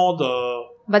more the...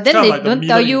 But then they like don't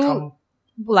tell you income.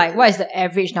 Like what is the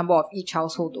average number of each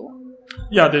household though?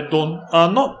 Yeah, they don't.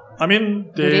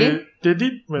 They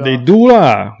did. They do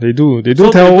lah. They do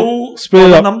So tell split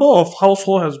the up. number of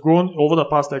household has grown over the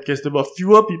past decades. There were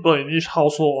fewer people in each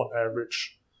household on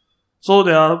average. So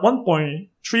there are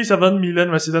 1.37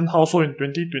 million resident household in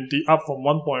 2020, up from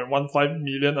 1.15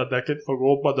 million a decade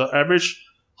ago, but the average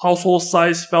household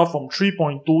size fell to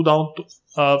 3.2, down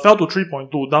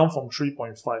from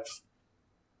 3.5.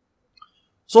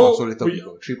 So little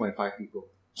people, 3.5 people.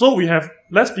 So we have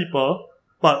less people,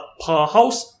 but per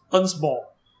house earns more.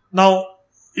 Now,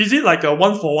 is it like a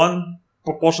 1-for-1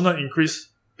 proportional increase?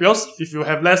 Because if you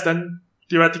have less, then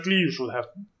theoretically you should have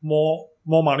more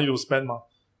money to spend,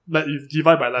 like you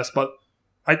divide by less. But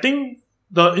I think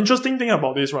the interesting thing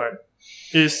about this, right,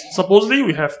 is supposedly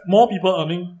we have more people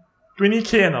earning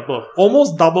 20k and above,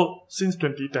 almost doubled since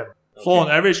 2010. Okay. So on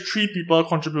average, 3 people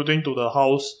contributing to the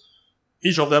house,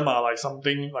 each of them are like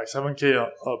something like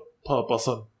 7k per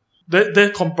person.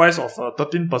 They comprise of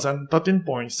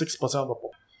 13.6% of the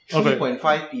population.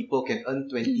 3.5 people can earn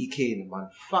 20k in a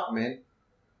month. Fuck, man.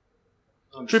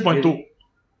 3.2.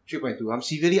 3.2. I'm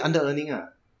severely under-earning.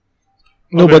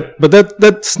 No, Okay. but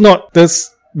that's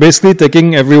basically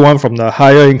taking everyone from the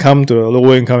higher income to the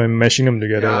lower income and mashing them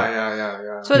together.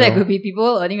 Yeah. So there could be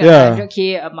people earning Yeah.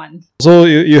 100k a month. So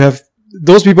you have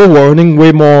those people who are earning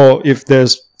way more. If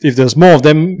there's more of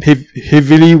them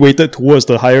heavily weighted towards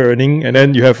the higher earning, and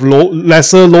then you have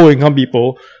lesser low income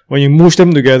people. When you mush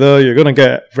them together, you're gonna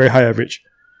get very high average.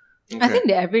 I think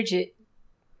the average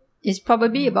is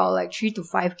probably about like 3 to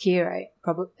 5k, right?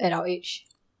 Probably at our age,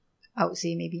 I would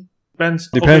say maybe. Depends.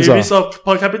 Depends. Okay, if it's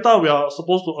per capita, we are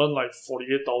supposed to earn like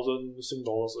 48,000 Sing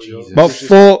dollars a year. Jesus. About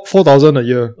 4,000 a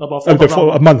year. About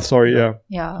A month, sorry, yeah.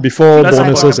 Yeah. Before That's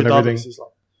bonuses per and capita everything. basis lah.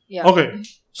 Yeah. Okay,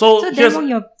 so So here's therefore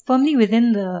you're firmly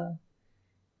within the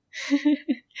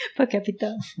per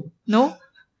capita. No?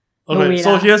 No okay. way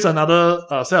So lah. here's another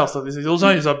set of statistics. This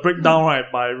one is a breakdown, right,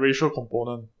 by racial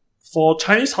component. For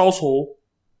Chinese household,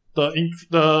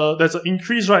 there's an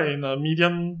increase, right, in the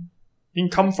median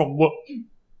income from work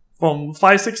from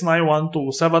 5,691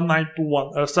 to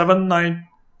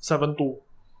 7,972,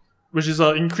 which is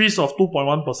an increase of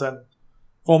 2.1%.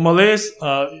 For Malays,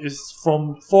 is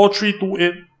from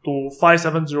 4,328 to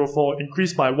 5,704,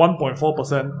 increased by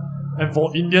 1.4%. And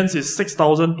for Indians, it's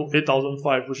 6,000 to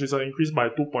 8,005, which is an increase by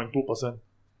 2.2%.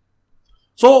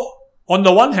 So, on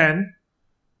the one hand,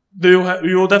 you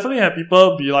will definitely have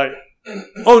people be like,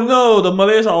 oh no, the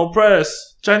Malays are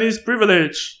oppressed, Chinese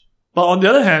privilege. But on the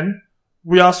other hand,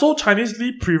 we are so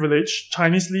Chinesely privileged, I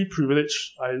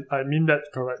mean that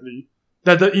correctly,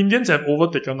 that the Indians have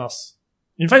overtaken us.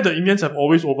 In fact, the Indians have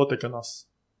always overtaken us.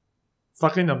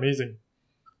 Fucking amazing.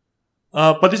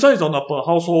 But this one is on a per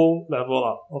household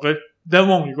level, okay? Dan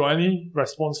Wong, you got any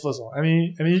response first? Or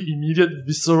any immediate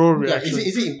visceral reaction?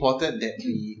 Is it important that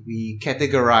we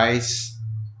categorize,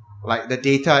 like, the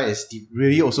data is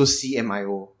really also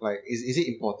CMIO? Like, is it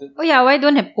important? Oh yeah, why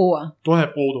don't have O? Don't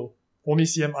have O though. Only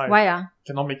CMI. Why?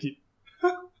 Cannot make it.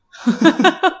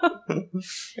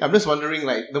 I'm just wondering,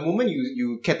 like, the moment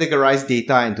you categorize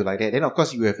data into like that, then of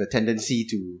course you have a tendency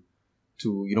to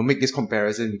make this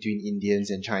comparison between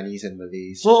Indians and Chinese and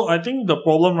Malays. So I think the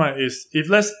problem, right, is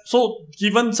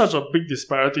given such a big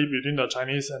disparity between the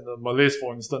Chinese and the Malays,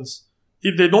 for instance,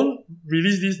 if they don't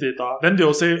release this data, then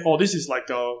they'll say, oh, this is like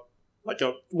a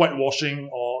whitewashing,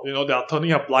 or, they are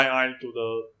turning a blind eye to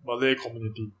the Malay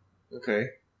community. Okay.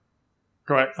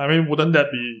 Correct. I mean, wouldn't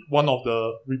that be one of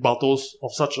the rebuttals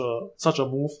of such a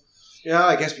move? Yeah,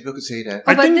 I guess people could say that.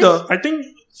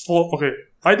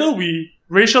 Either we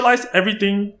racialize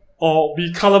everything or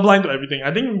be colorblind to everything.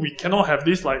 I think we cannot have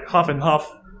this like half and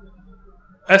half.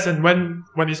 As and when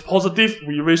it's positive,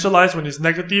 we racialize. When it's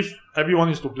negative, everyone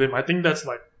is to blame. I think that's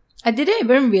like... I didn't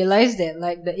even realize that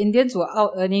like the Indians were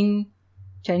out earning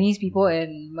Chinese people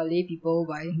and Malay people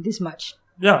by this much.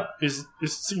 Yeah, it's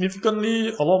significantly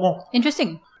a lot more.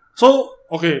 Interesting. So,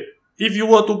 okay, if you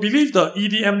were to believe the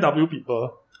EDMW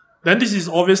people, then this is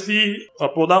obviously a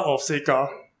product of SECA.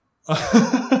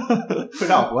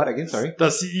 Product of what again? Sorry? The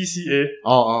CECA.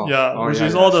 Which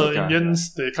is all the SECA,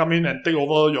 Indians, they come in and take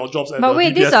over your jobs. But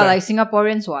wait, these are like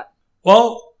Singaporeans, what?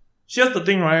 Well, here's the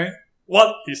thing, right?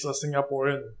 What is a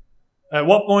Singaporean? At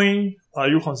what point are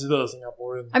you considered a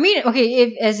Singaporean? I mean,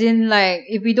 okay,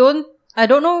 if we don't, I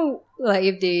don't know, like,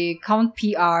 if they count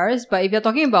PRs, but if you're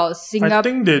talking about Singapore... I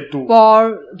think they do.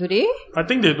 Do they? I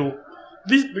think they do.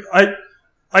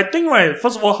 I think, right,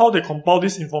 first of all, how they compile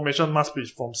this information must be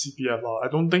from CPF. I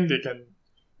don't think they can...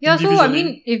 Yeah, so, I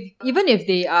mean, even if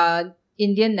they are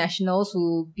Indian nationals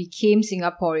who became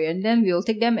Singaporean, then we'll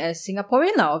take them as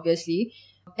Singaporean, obviously.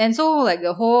 And so, like,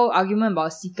 the whole argument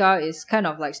about SECA is kind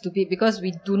of, like, stupid because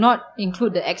we do not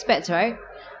include the expats, right?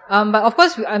 But of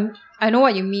course, I know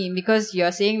what you mean, because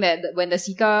you're saying that when the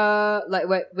Sika, like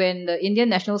when the Indian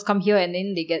nationals come here and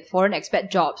then they get foreign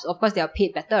expat jobs, of course they are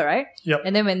paid better, right? Yep.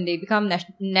 And then when they become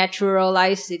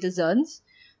naturalized citizens,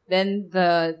 then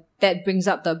that brings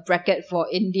up the bracket for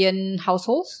Indian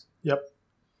households. Yep.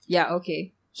 Yeah.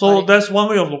 Okay. So that's one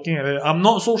way of looking at it. I'm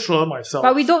not so sure myself.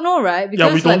 But we don't know, right?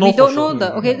 Because we don't know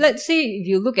the. Okay, let's say if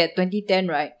you look at 2010,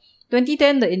 right?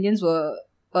 2010, the Indians were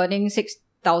earning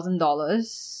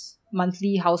 $6,000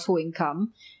 monthly household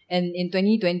income, and in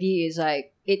 2020 is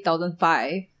like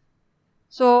 8,500.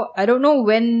 So I don't know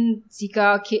when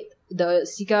the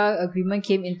Sika agreement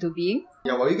came into being.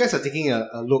 Yeah, well, you guys are taking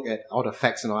a look at all the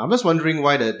facts and all. I'm just wondering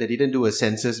why they didn't do a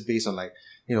census based on like,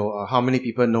 how many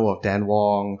people know of Dan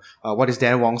Wong, what is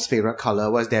Dan Wong's favorite color,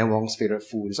 what is Dan Wong's favorite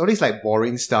food. It's all these like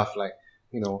boring stuff like,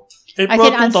 April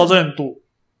 2002.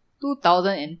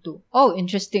 2002. Oh,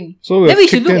 interesting. So then we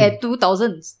should look at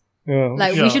 2000s.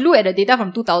 Yeah. We should look at the data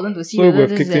from 2000 to see So whether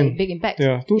this is a big impact.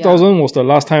 Yeah, 2000 was the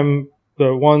last time,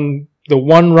 the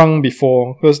one rung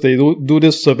before, because they do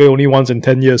this survey only once in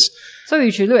 10 years. So we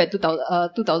should look at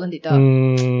 2000 data.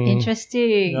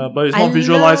 Interesting. Yeah, but it's not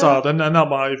visualized. Then end up,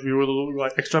 if you were to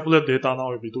like extrapolate data now,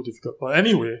 it would be too difficult. But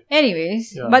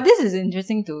anyways, but this is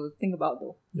interesting to think about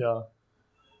though. Yeah.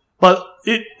 But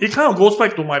it kind of goes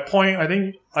back to my point. I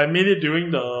think I made it during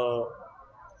the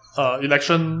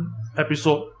election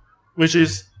episode, which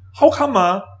is how come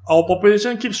our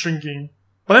population keeps shrinking,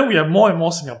 but then we have more and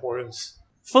more Singaporeans.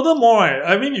 Furthermore, right,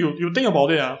 I mean, you think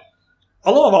about it,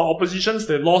 a lot of our oppositions,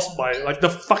 they lost by like the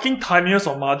fucking tiniest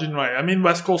of margin, right? I mean,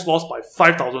 West Coast lost by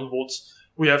 5,000 votes.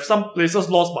 We have some places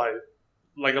lost by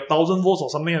like 1,000 votes or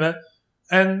something like that.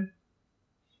 And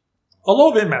a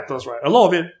lot of it matters, right? A lot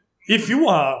of it, if you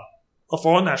are a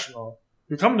foreign national,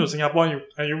 you come to Singapore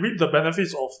and you reap the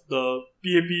benefits of the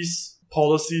PAP's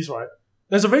policies, right?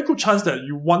 There's a very good chance that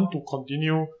you want to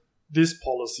continue this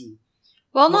policy.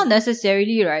 Well, not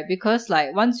necessarily, right? Because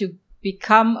like once you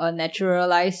become a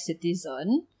naturalized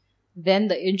citizen, then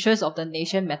the interest of the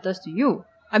nation matters to you.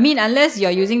 I mean, unless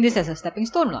you're using this as a stepping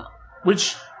stone, lah.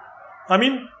 Which, I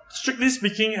mean, strictly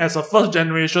speaking, as a first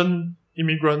generation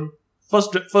immigrant,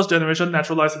 first generation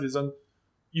naturalized citizen,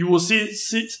 you will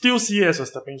still see it as a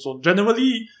stepping stone.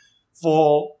 Generally,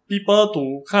 for people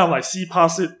to kind of like see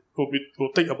past it,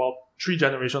 will take about 3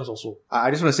 generations or so.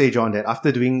 I just want to say, John, that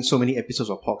after doing so many episodes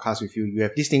of podcasts with you, you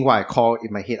have this thing what I call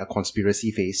in my head a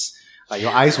conspiracy face. Like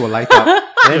your eyes will light up,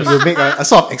 and then you'll make a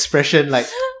sort of expression like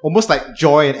almost like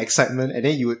joy and excitement, and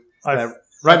then you would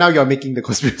right now you're making the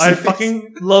conspiracy face.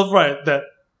 Fucking love, right, that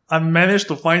I managed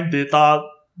to find data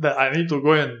that I need to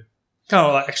go and kind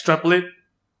of like extrapolate.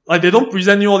 Like they don't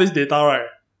present you all this data, right?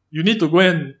 You need to go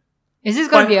and is this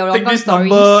going to be a take this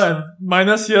number and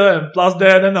minus here and plus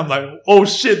there, then I'm like, oh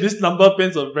shit, this number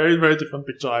paints a very, very different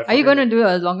picture. Are you going to do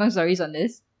a longer stories on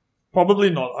this? Probably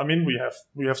not. I mean, we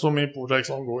have so many projects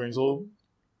ongoing, so.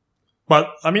 But,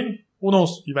 I mean, who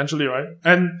knows, eventually, right?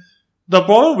 And the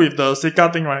problem with the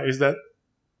Sika thing, right, is that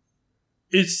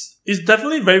it's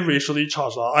definitely very racially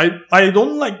charged. I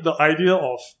don't like the idea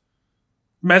of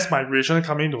mass migration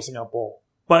coming to Singapore.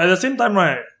 But at the same time,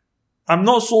 right, I'm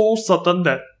not so certain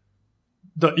that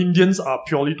the Indians are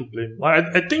purely to blame. Like,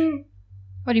 I think...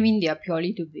 What do you mean they are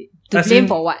purely to blame? To blame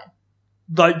for what?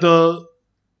 Like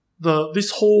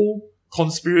this whole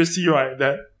conspiracy, right,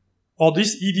 or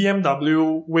this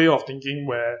EDMW way of thinking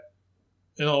where,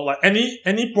 like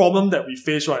any problem that we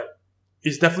face, right,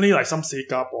 is definitely like some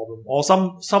Sika problem. Or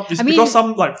because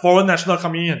some like foreign national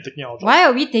coming in and taking our jobs. Why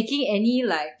are we taking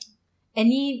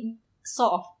any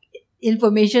sort of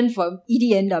information from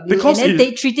EDNW because and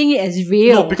then treating it as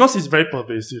real? No, because it's very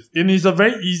pervasive. And it's a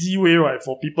very easy way, right,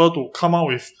 for people to come out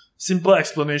with simple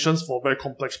explanations for very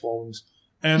complex problems.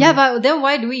 And yeah, but then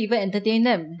why do we even entertain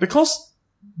them? Because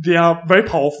they are very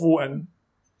powerful, and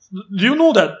do you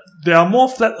know that there are more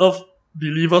flat earth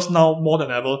believers now more than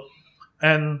ever?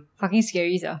 And fucking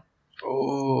scary, sir.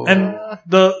 Oh. And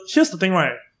here's the thing,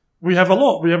 right? We have a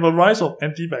rise of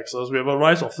anti-vaxxers, we have a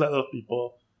rise of flat earth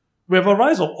people. We have a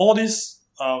rise of all these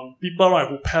people, right,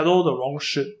 who peddle the wrong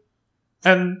shit.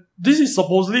 And this is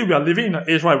supposedly we are living in an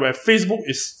age, right, where Facebook,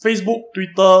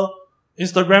 Twitter,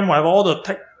 Instagram, whatever, all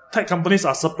the tech companies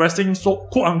are suppressing so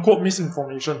quote-unquote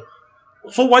misinformation.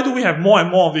 So why do we have more and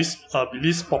more of these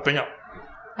beliefs popping up?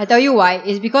 I tell you why.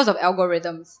 It's because of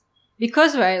algorithms.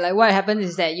 Because, right, like what happens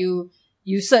is that you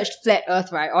you search flat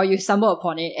earth, right? Or you stumble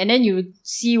upon it and then you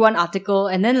see one article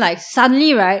and then like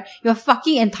suddenly, right, your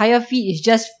fucking entire feed is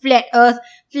just flat earth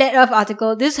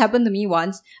article. This happened to me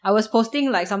once. I was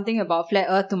posting like something about flat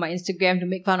earth to my Instagram to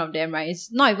make fun of them, right?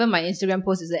 It's not even my Instagram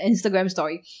post, it's an Instagram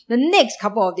story. The next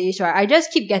couple of days, right, I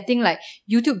just keep getting like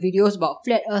YouTube videos about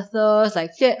flat earthers,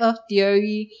 like flat earth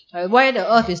theory, why the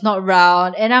earth is not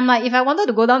round. And I'm like, if I wanted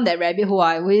to go down that rabbit hole,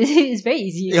 it's very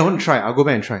easy. Yeah, I want to try. I'll go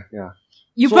back and try. Yeah.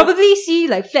 You probably see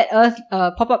like flat earth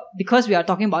pop up because we are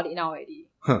talking about it now already.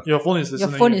 Your phone is listening.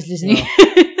 Your phone is listening. Yeah.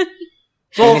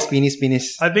 So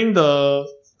Penis. I think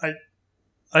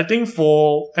I think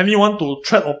for anyone to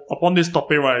tread upon this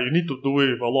topic, right, you need to do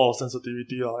it with a lot of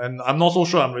sensitivity, and I'm not so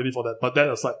sure I'm ready for that. But that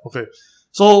aside,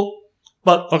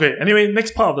 okay. Anyway,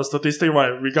 next part of the statistic, right,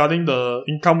 regarding the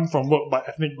income from work by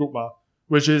ethnic group,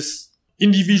 which is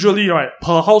individually, right,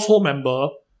 per household member,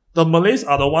 the Malays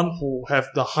are the one who have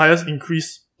the highest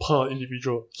increase per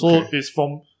individual. So it's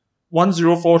from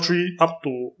 1043 up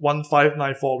to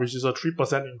 1594, which is a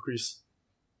 3% increase,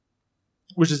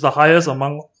 which is the highest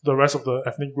among the rest of the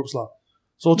ethnic groups.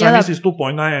 So Chinese is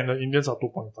 2.9 and the Indians are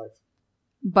 2.5.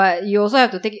 But you also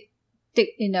have to take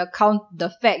in account the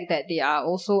fact that they are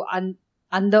also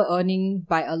under earning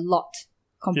by a lot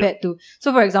compared to.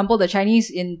 So for example, the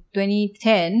Chinese in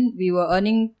 2010, we were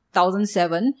earning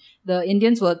 1,007. The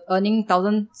Indians were earning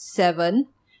 1,007,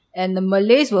 and the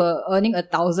Malays were earning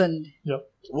 1,000. Yep.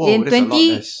 Whoa, and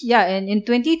in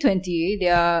 2020,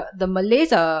 the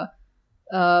Malays are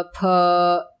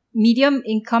per medium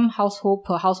income household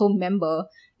per household member,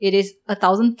 it is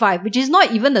 1,005, which is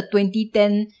not even the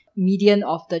 2010 median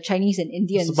of the Chinese and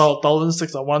Indians. It's about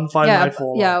 1,006 or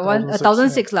 1,594. Yeah,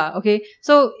 1,006 lah. Okay,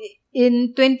 so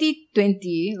in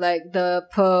 2020, like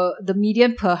the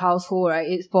median per household,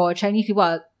 right, for Chinese people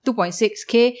are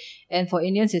 2.6k, and for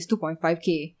Indians is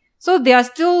 2.5k. So they are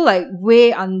still like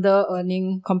way under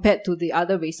earning compared to the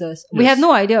other races. Yes. We have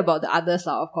no idea about the others,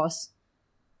 of course.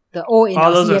 The O in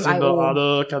others the CMIO. As in the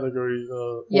other category,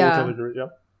 O category, yeah.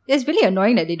 It's really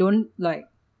annoying that they don't like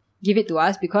give it to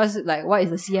us, because like what is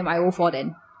the CMIO for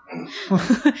then?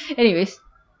 Anyways.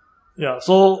 Yeah,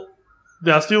 so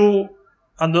they are still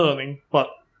under earning, but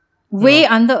way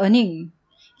under earning.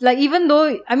 Like, even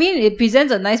though, I mean, it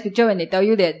presents a nice picture when they tell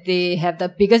you that they have the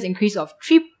biggest increase of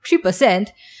 3%,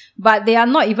 but they are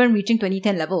not even reaching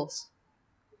 2010 levels.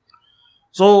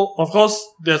 So, of course,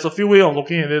 there's a few ways of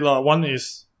looking at it. One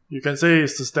is, you can say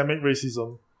it's systemic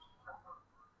racism.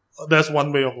 That's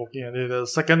one way of looking at it. The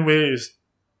second way is,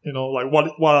 like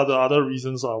what are the other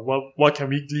reasons? What can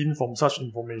we glean from such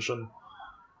information?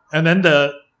 And then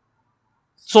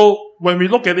so when we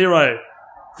look at it, right,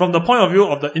 from the point of view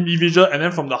of the individual and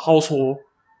then from the household,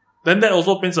 then that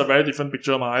also paints a very different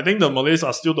picture. I think the Malays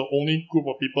are still the only group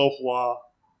of people who are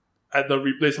at the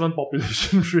replacement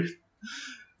population rate.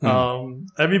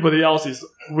 Everybody else is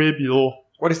way below.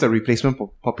 What is the replacement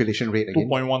population rate again?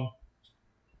 2.1.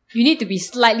 You need to be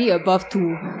slightly above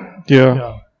 2.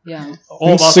 Yeah. All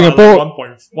in of us Singapore, are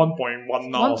like 1.1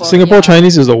 now. Singapore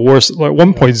Chinese is the worst, like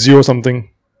 1.0 something.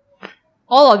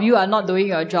 All of you are not doing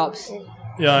your jobs.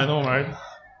 Yeah, I know, right?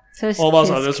 All of us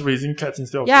are just raising cats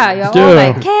instead of you're kids. all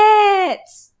like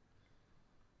cats.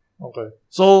 Okay.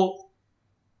 So,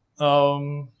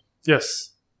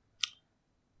 yes.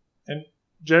 And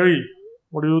Jerry,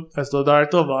 what do you, as the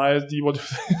director of the ISD, what do you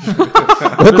think?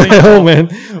 What the hell, man?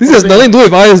 This has nothing to do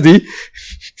with ISD.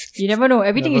 You never know.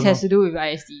 Everything has to do with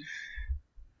ISD.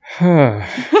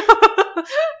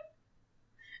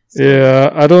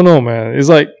 Yeah, I don't know, man. It's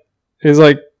like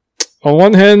on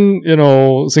one hand,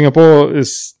 Singapore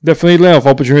is definitely land of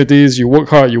opportunities. You work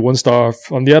hard, you won't starve.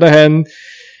 On the other hand,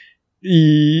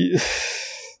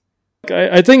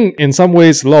 I think in some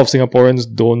ways, a lot of Singaporeans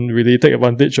don't really take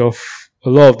advantage of a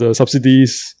lot of the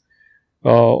subsidies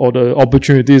or the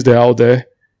opportunities that are out there.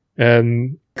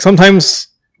 And sometimes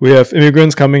we have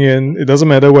immigrants coming in. It doesn't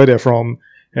matter where they're from.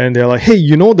 And they're like, hey,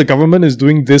 the government is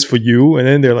doing this for you. And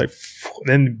then they're like,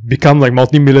 then become like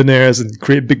multimillionaires and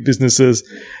create big businesses.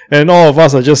 And all of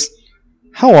us are just,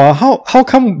 how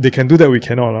come they can do that, we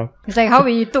cannot? It's like how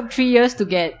we took 3 years to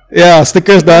get. Yeah,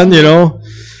 stickers done,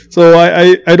 So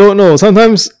I don't know.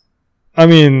 Sometimes, I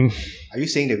mean. Are you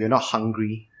saying that we're not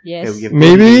hungry? Yes.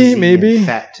 Maybe. And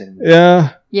fat and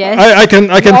yeah. Yes. I can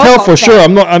tell for sure.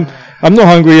 I'm not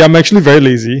hungry. I'm actually very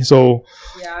lazy. So.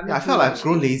 Yeah, I felt like I've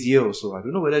grown lazier also. I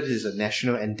don't know whether this is a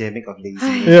national endemic of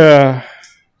laziness. Yeah.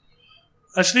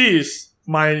 Actually, it's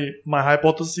my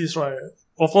hypothesis, right?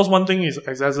 Of course, one thing is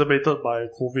exacerbated by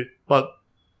COVID, but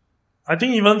I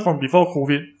think even from before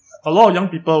COVID, a lot of young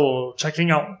people were checking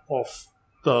out of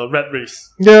the rat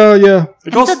race. Yeah.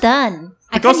 Because I'm so done.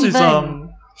 Because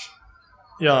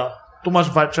Yeah, too much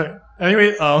vibe check.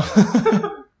 Anyway,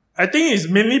 I think it's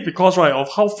mainly because, right, of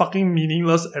how fucking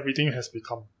meaningless everything has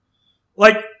become.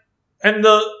 Like, and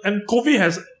COVID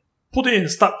has put it in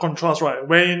stark contrast, right?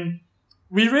 When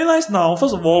we realize now,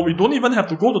 first of all, we don't even have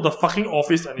to go to the fucking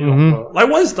office any longer. Like,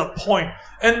 what is the point?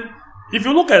 And if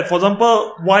you look at, for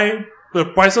example, why the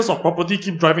prices of property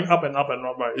keep driving up and up and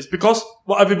up, right? It's because,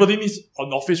 well, everybody needs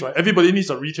an office, right? Everybody needs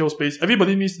a retail space.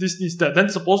 Everybody needs this, needs that. Then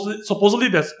supposedly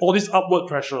there's all this upward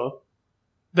pressure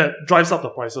that drives up the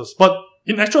prices. But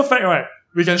in actual fact, right,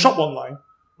 we can shop online.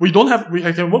 We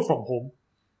can work from home.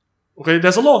 Okay,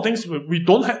 there's a lot of things we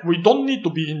don't need to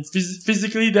be in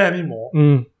physically there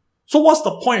anymore. So what's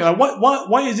the point? Like,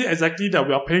 why is it exactly that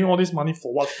we are paying all this money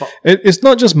for? What fuck? It's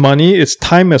not just money, it's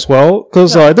time as well.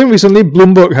 Because I think recently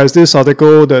Bloomberg has this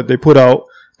article that they put out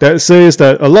that says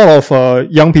that a lot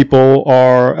of young people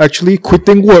are actually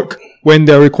quitting work when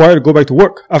they're required to go back to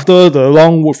work after the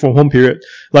long work from home period.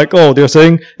 Like, they're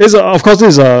saying, of course,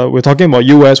 we're talking about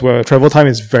US where travel time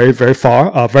is very, very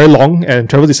far, very long, and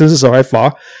travel distances are very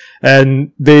far.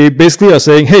 And they basically are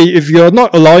saying, hey, if you're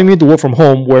not allowing me to work from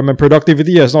home where my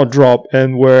productivity has not dropped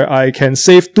and where I can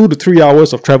save 2 to 3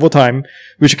 hours of travel time,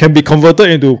 which can be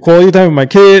converted into quality time with my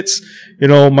kids,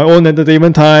 my own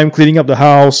entertainment time, cleaning up the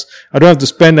house. I don't have to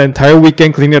spend the entire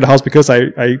weekend cleaning up the house because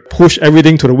I push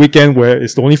everything to the weekend where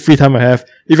it's the only free time I have.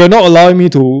 If you're not allowing me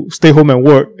to stay home and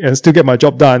work and still get my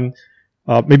job done,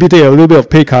 maybe take a little bit of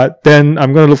pay cut, then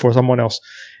I'm going to look for someone else.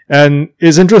 And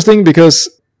it's interesting because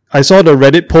I saw the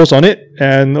Reddit post on it,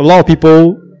 and a lot of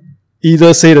people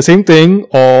either say the same thing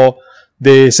or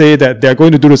they say that they're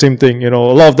going to do the same thing. A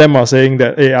lot of them are saying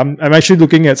that, hey, I'm actually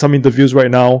looking at some interviews right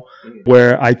now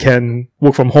where I can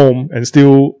work from home and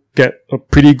still get a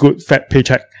pretty good fat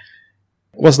paycheck.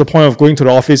 What's the point of going to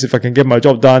the office if I can get my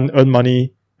job done, earn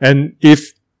money? And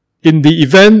if in the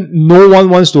event no one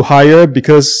wants to hire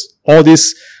because all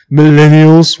these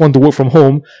millennials want to work from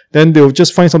home, then they'll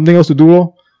just find something else to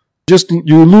do.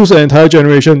 You lose an entire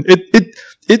generation.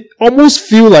 It almost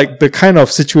feel like the kind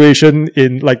of situation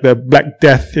in like the Black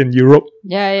Death in Europe.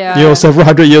 Yeah. Several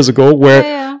hundred years ago,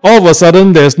 where all of a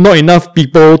sudden there's not enough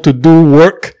people to do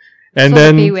work, and so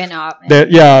then the pay went up.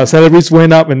 Salaries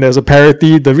went up, and there's a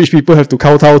parity. The rich people have to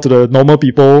kowtow to the normal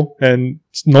people, and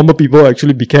normal people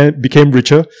actually became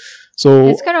richer. So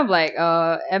it's kind of like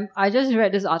I just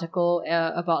read this article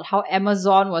about how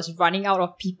Amazon was running out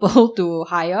of people to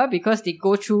hire because they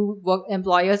go through work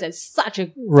employers at such a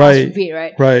fast rate,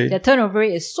 right? Right. Their turnover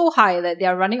rate is so high that they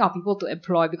are running out of people to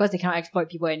employ because they cannot exploit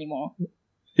people anymore.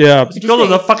 Yeah, it's because of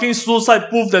the fucking suicide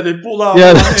booth that they put out.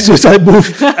 Yeah, the suicide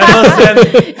booth.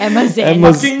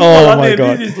 Amazon. Oh my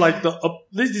god!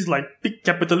 This is like big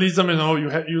capitalism.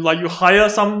 You hire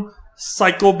some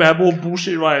psychobabble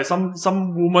bullshit, right?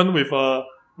 Some woman with a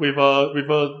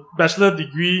bachelor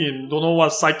degree in don't know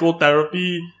what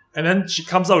psychotherapy, and then she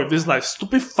comes out with this like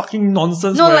stupid fucking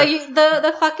nonsense. No,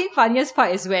 the fucking funniest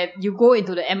part is when you go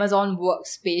into the Amazon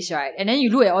workspace, right? And then you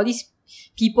look at all these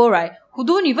people, right, who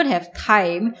don't even have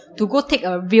time to go take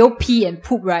a real pee and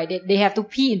poop, right? They have to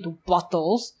pee into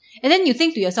bottles. And then you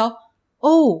think to yourself,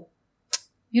 oh,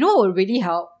 you know what would really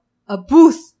help? A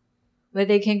booth where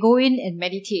they can go in and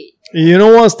meditate. You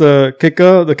know what's the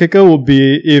kicker? The kicker would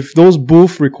be if those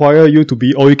booths require you to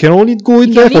be, or you can only go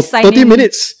in there for 30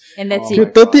 minutes. And that's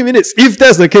it. 30 minutes. If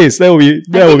that's the case, that will be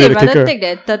the kicker. I'd rather take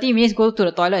that 30 minutes, go to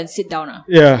the toilet and sit down.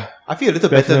 Yeah. I feel a little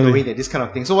better knowing that this kind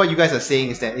of thing. So what you guys are saying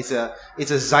is that it's a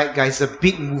zeitgeist, a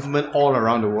big movement all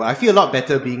around the world. I feel a lot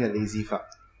better being a lazy fuck.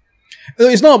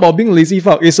 It's not about being a lazy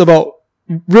fuck. It's about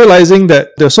realizing that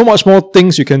there's so much more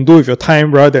things you can do with your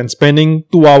time rather than spending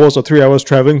 2 hours or 3 hours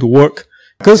traveling to work.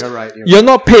 Because you're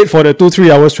not paid for the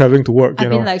 2-3 hours traveling to work. I've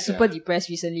been like super depressed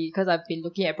recently because I've been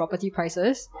looking at property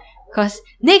prices. Because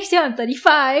next year I'm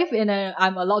 35 and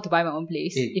I'm allowed to buy my own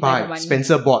place. If I have money.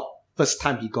 Spencer bought first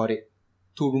time he got it.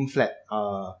 2-room flat.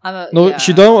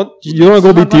 She don't. You don't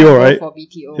want to go BTO, right? For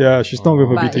BTO. Yeah, she's not going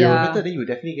for BTO. Better then you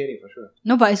definitely get it for sure.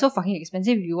 No, but it's so fucking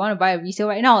expensive. If you want to buy a resale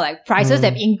right now, like prices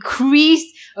have increased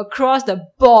across the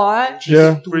board.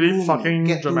 Yeah, really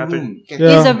fucking dramatic.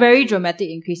 It's a very dramatic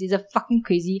increase. It's a fucking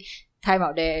crazy time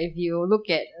out there. If you look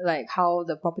at like how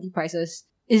the property prices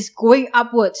is going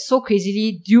upwards so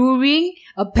crazily during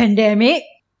a pandemic.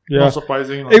 Yeah. Not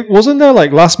surprising. It wasn't there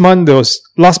like last month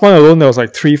alone there was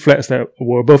like 3 flats that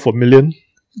were above $1 million.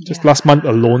 Just last month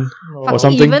alone or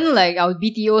something. Even like our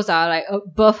BTOs are like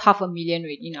above $500,000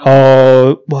 right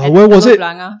now. Where was it?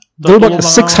 About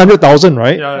 600,000,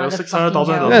 right? Yeah,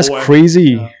 600,000. That's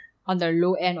crazy. Yeah. On the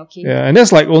low end, okay. Yeah, and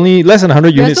that's like only less than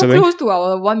 100 units. We're so close to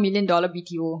our $1 million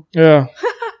BTO. Yeah.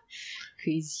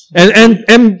 crazy.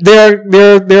 And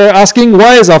they're asking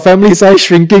why is our family size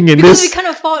shrinking in because this? we can't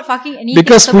afford fucking anything.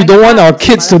 Because so we my don't want our house,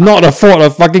 kids to not afford a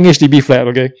fucking HDB flat,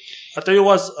 okay? I tell you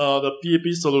what's the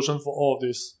PAP solution for all of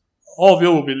this. All of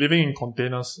you will be living in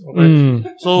containers, okay?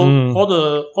 So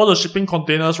all the shipping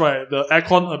containers, right? The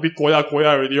aircon a bit koya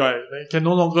already, right? They can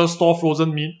no longer store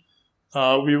frozen meat.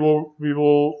 We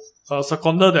will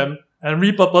seconder them and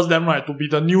repurpose them, right, to be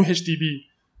the new HDB.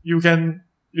 You can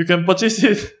purchase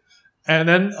it, and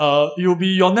then you'll be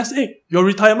your nest egg, your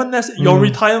retirement nest, your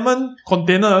retirement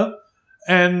container,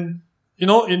 and you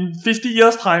know, in 50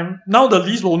 years time, now the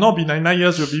lease will not be 99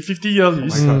 years, it will be 50-year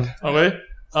lease. Oh my God.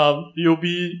 Okay?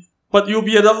 You'll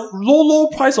be at a low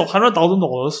price of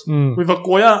 $100,000 with a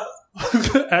Koya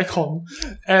aircon,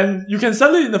 and you can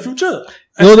sell it in the future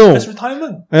as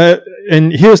retirement.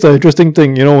 And here's the interesting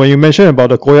thing, you know, when you mentioned about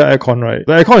the Koya aircon, right?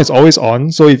 The aircon is always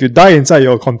on, so if you die inside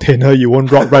your container, you won't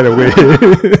rot right away.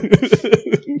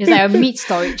 It's like a meat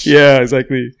storage. Yeah,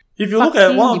 exactly. If you look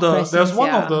at there's one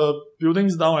yeah. of the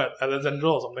buildings down at Alexandra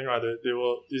or something, right?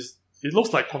 It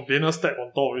looks like containers stacked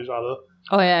on top of each other.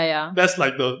 Oh yeah. That's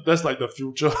like the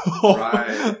future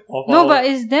But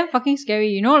it's damn fucking scary.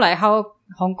 You know, like how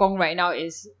Hong Kong right now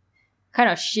is kind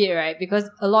of shit, right? Because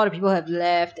a lot of people have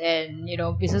left, and you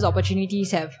know, business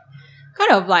opportunities have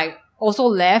kind of like also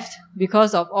left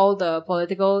because of all the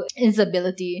political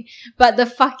instability. But the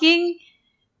fucking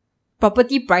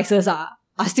property prices are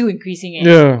still increasing.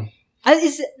 Yeah.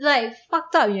 It's like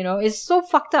fucked up, you know. It's so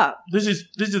fucked up. This is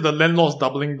the landlords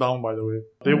doubling down. By the way,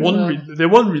 they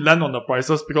won't relent on the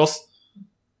prices because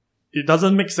it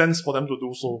doesn't make sense for them to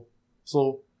do so.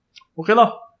 So, okay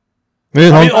lah. I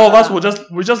mean, all of us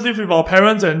we just live with our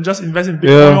parents and just invest in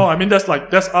Bitcoin. I mean, that's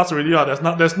us already.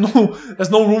 There's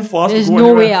no room for us. There's to go no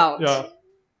anywhere. way out. Yeah.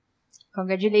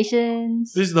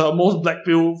 Congratulations. This is the most black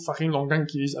pill fucking Longgang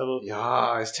Keys ever.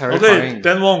 Yeah, it's terrifying. Okay,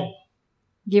 Dan Wong.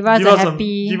 Give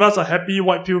us a happy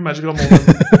white pill magical moment.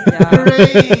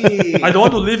 Hooray! I don't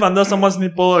want to live under someone's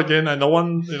nipple again. I don't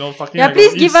want, you know, fucking. Yeah,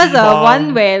 please give us a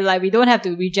one where like we don't have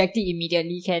to reject it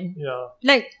immediately. Can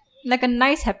like a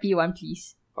nice happy one,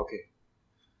 please. Okay.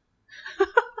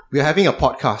 We're having a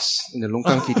podcast in the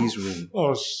Longkang Kitty's room.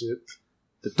 Oh shit.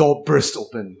 The door burst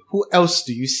open. Who else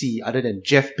do you see other than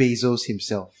Jeff Bezos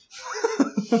himself?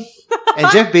 And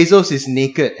Jeff Bezos is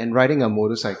naked and riding a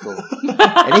motorcycle.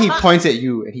 And then he points at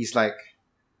you and he's like,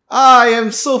 I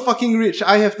am so fucking rich.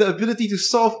 I have the ability to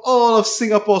solve all of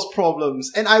Singapore's problems.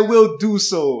 And I will do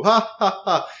so. Ha ha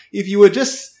ha. If you would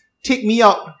just take me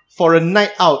out for a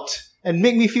night out and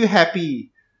make me feel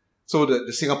happy. So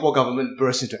the Singapore government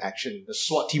bursts into action. The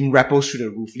SWAT team rappels through the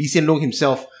roof. Lee Hsien Loong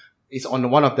himself is on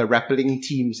one of the rappelling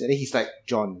teams. And then he's like,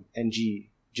 John, NG,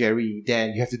 Jerry,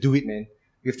 Dan, you have to do it, man.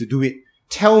 You have to do it.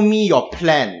 Tell me your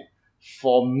plan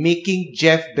for making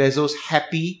Jeff Bezos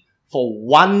happy for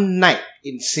one night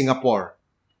in Singapore.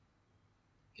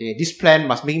 Okay, this plan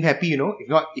must make him happy, you know.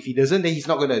 If he doesn't, then he's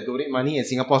not going to donate money and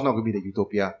Singapore's not going to be the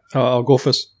utopia. I'll go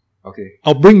first. Okay.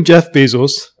 I'll bring Jeff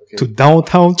Bezos to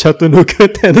downtown Chattanooga,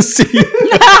 Tennessee.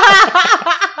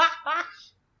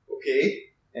 Okay.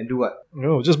 And do what?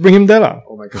 No, just bring him there lah.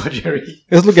 Oh my God, Jerry.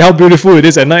 Let's look at how beautiful it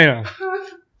is at night.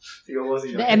 The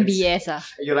MBS. And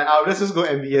you're like, let's just go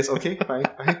MBS. Okay, fine.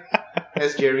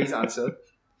 That's Jerry's answer.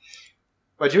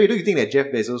 But Jerry, do you think that Jeff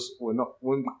Bezos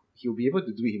he'll be able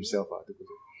to do it himself?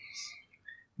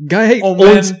 Guy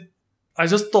owns... Man. I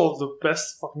just thought of the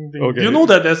best fucking thing. Okay. You know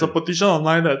that there's a petition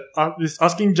online that is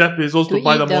asking Jeff Bezos to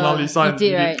buy the Mona Lisa and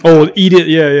eat it. Oh, eat it,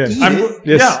 yeah.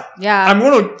 Yeah.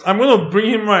 I'm gonna bring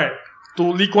him right to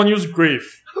Lee Kuan Yew's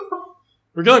grave.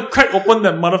 We're gonna crack open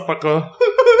that motherfucker.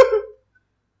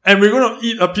 And we're gonna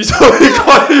eat a piece of Lee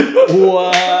Kuan Yew.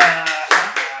 What?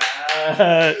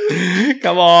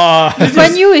 Come on. Lee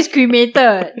Kuan Yew is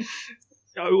cremated.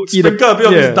 Sprinkle a bit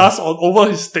of his dust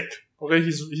over his steak. Okay,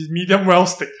 his medium well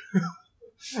steak.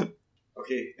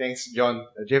 Okay, thanks, John.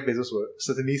 Jeff Bezos will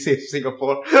certainly save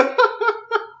Singapore.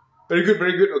 Very good.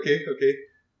 Okay.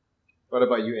 What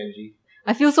about you, Angie?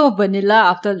 I feel so vanilla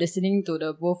after listening to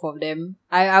the both of them.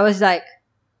 I was like,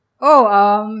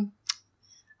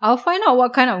 I'll find out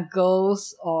what kind of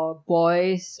girls or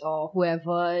boys or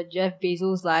whoever Jeff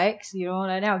Bezos likes, you know,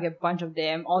 and then I'll get a bunch of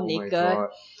them all naked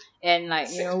and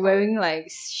like, you know, wearing like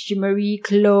shimmery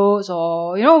clothes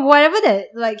or, you know, whatever that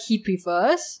like he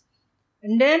prefers.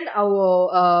 And then I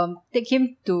will take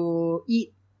him to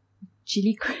eat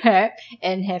chili crab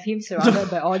and have him surrounded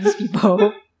by all these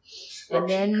people. And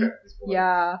then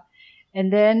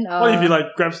and then what if he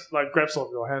grabs off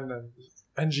your hand and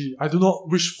Angie, I do not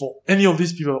wish for any of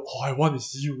these people. All I want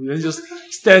is you. And he just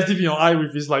stares deep in your eye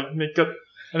with his like naked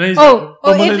And then he's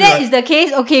if that is the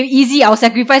case, okay, easy, I'll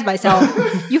sacrifice myself.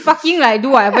 You fucking like do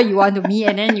whatever you want to me,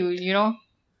 and then you know.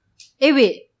 Hey,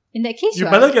 wait. In that case, you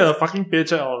better get a fucking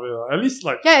paycheck out of it. At least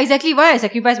like... Yeah, exactly. Why I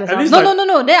sacrifice myself?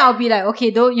 No. Then I'll be like, okay,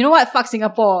 though, you know what? Fuck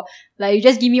Singapore. Like, you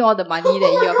just give me all the money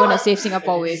that you are going to save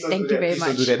Singapore with. Thank you very much.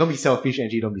 Don't do that. Don't be selfish,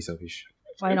 Angie. Don't be selfish.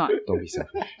 Why not? Don't be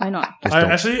selfish. Why not? I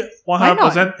actually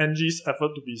 100% Angie's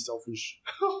effort to be selfish.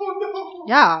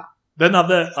 Yeah. Then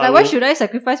after that, like, why should I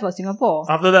sacrifice for Singapore?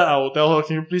 After that, I will tell her,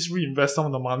 can you please reinvest some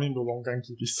of the money into Longgang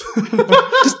Kitties?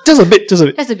 just a bit. Just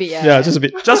a bit, yeah. Yeah, just a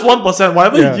bit. Just 1%.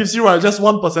 Whatever he gives you, right, just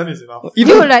 1% is enough.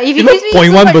 Even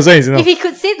 0.1% is enough. If he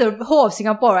could save the whole of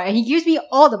Singapore, right, and he gives me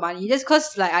all the money, just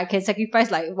cause like I can sacrifice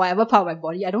like whatever part of my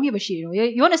body, I don't give a shit, you know.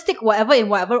 You want to stick whatever in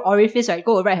whatever orifice, right,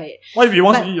 go right ahead. What if he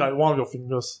wants to eat like one of your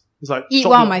fingers? It's like... Eat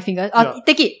one of my fingers?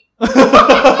 Take it.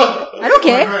 I don't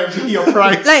care. Your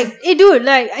price. Like, dude,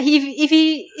 like,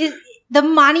 if the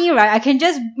money, right, I can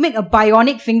just make a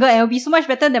bionic finger and it'll be so much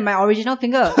better than my original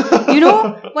finger. You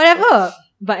know? Whatever.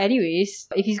 But anyways,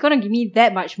 if he's gonna give me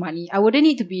that much money, I wouldn't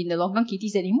need to be in the Longgang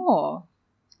Kitties anymore.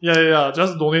 Yeah.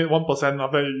 Just donate 1%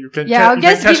 after you can I'll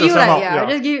just give you like, I'll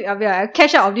just give I'll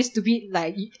cash out of this stupid,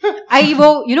 like, I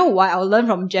will, you know what, I'll learn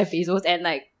from Jeff Bezos and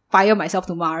like, fire myself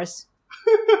to Mars.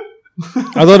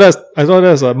 I thought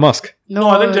that's Musk. No,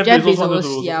 I think Jeff Bezos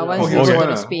Bezos wants to go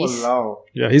to space. Wow.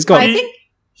 Yeah, he's got... I think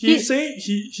he's saying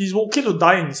he's okay to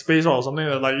die in space or something.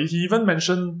 Like, he even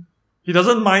mentioned he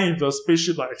doesn't mind if the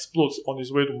spaceship like explodes on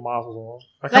his way to Mars or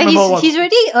something. I can't remember he's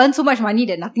already earned so much money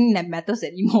that nothing that matters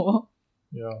anymore.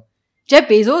 Yeah. Jeff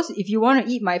Bezos, if you want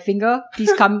to eat my finger,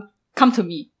 please come to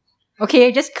me.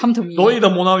 Okay, just come to me. Don't eat the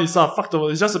Mona Lisa. Fuck the...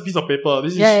 It's just a piece of paper.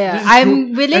 This is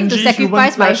I'm willing to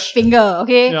sacrifice my finger,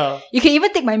 okay? Yeah. You can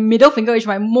even take my middle finger, which is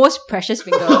my most precious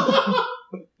finger.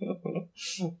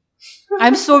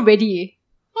 I'm so ready.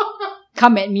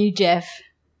 Come at me, Jeff.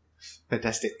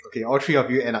 Fantastic. Okay, all three of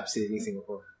you end up saving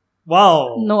Singapore.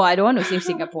 Wow. No, I don't want to save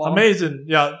Singapore. Amazing.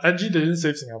 Yeah, Angie didn't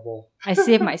save Singapore. I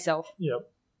saved myself.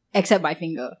 Yep. Except my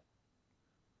finger.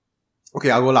 Okay,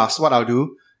 I'll go last. What I'll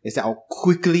do is that I'll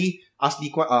quickly ask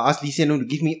Lee Hsien Loong to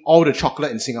give me all the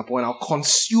chocolate in Singapore and I'll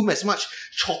consume as much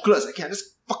chocolate as I can. Just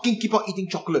fucking keep on eating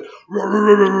chocolate.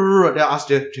 Then I'll ask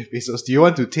Jeff Bezos, do you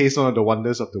want to taste one of the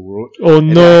wonders of the world? Oh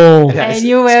no. I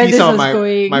knew where this was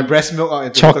going. My breast milk out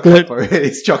into chocolate for it.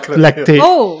 It's chocolate. Lactate.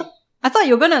 Oh, I thought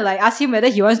you were gonna like ask him whether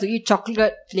he wants to eat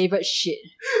chocolate flavored shit.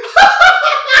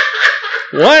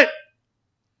 What?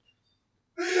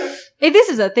 Hey, this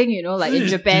is a thing, you know, like in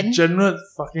Japan. Degenerate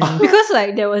fucking... Because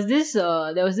like there was this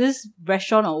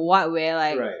restaurant or what where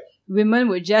like Right. women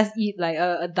would just eat like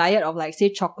a diet of like say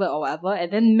chocolate or whatever,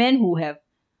 and then men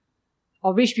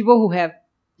or rich people who have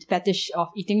fetish of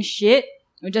eating shit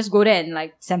would just go there and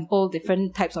like sample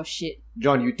different types of shit.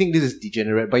 John, you think this is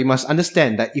degenerate, but you must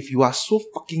understand that if you are so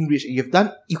fucking rich and you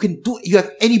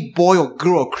have any boy or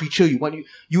girl or creature you want,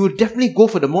 you will definitely go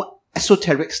for the more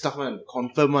esoteric stuff, man.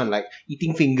 Confirm, man. Like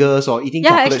eating fingers or eating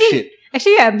chocolate shit.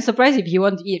 Actually, I'm surprised if he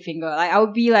wants to eat a finger. Like, I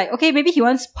would be like, okay, maybe he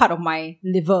wants part of my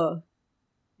liver.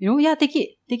 You know, yeah, take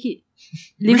it.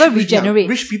 Liver regenerates.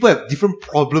 Rich people have different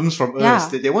problems from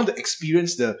us. Yeah. They want to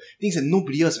experience the things that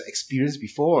nobody else has experienced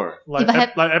before. Like,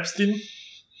 like Epstein?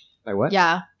 Like what?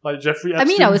 Yeah. Like Jeffrey Epstein? I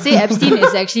mean, I would say Epstein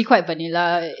is actually quite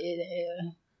vanilla.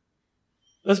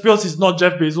 That's because he's not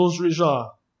Jeff Bezos rich,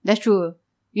 lah. That's true.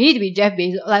 You need to be Jeff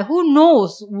Bezos. Like, who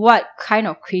knows what kind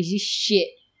of crazy shit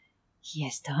he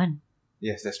has done.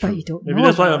 Yes, that's But true. you don't Maybe know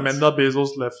that's why about. Amanda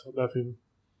Bezos left him.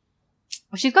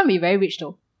 Well, she's gonna be very rich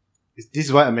though. This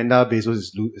is why Amanda Bezos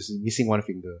is missing one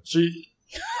finger. She...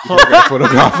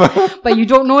 Photographer. But you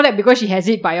don't know that because she has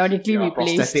it bionically Yeah,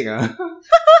 replaced. prosthetic,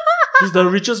 She's the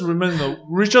richest woman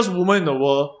in the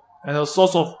world, and her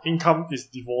source of income is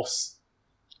divorce.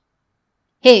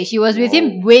 Hey, she was with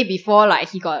him way before like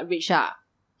he got rich.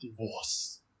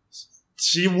 Divorce.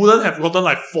 She wouldn't have gotten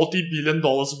like $40 billion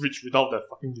rich without that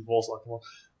fucking divorce. Like, come on.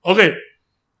 Okay.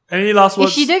 Any last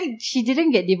words? If she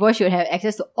didn't get divorced, she would have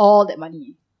access to all that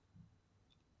money.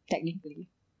 Technically.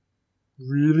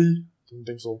 Really? Don't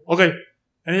think so. Okay.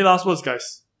 Any last words,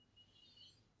 guys?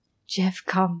 Jeff,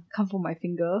 come for my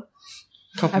finger.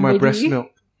 Come for I'm my ready. breast milk.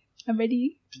 I'm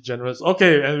ready. Degenerates.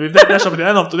 Okay, and with that, that's the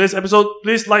end of today's episode.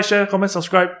 Please like, share, comment,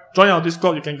 subscribe. Join our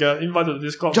Discord. You can get invited to the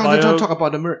Discord. John, talk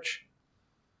about the merch.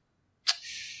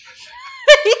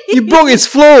 You broke its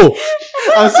flow.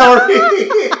 I'm sorry.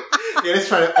 Okay, let's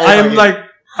try it all I'm again. like,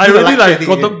 I Do the really like like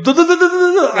got chatting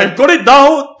the I got it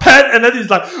down, pat, and then it's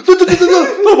like talk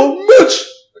about merch.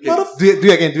 Do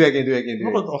it again.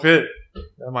 Okay.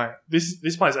 Never mind.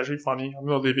 This part is actually funny. I'm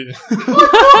gonna leave it.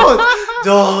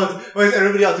 Don't. Why is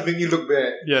everybody out to make you look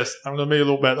bad? Yes, I'm gonna make you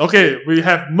look bad. Okay, we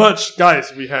have merch,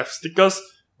 guys. We have stickers.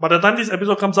 By the time this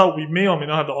episode comes out, we may or may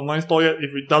not have the online store yet.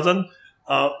 If it doesn't,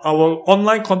 our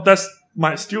online contest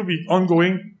might still be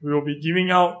ongoing. We will be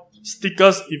giving out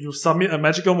stickers. If you submit a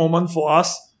magical moment for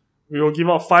us, we will give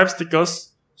out 5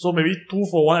 stickers. So maybe 2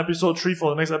 for one episode, 3 for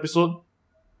the next episode.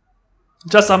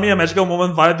 Just submit a magical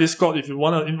moment via Discord. If you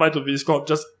want to invite to Discord,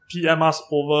 just PM us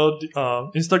over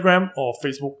Instagram or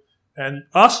Facebook, and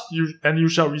you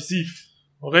shall receive.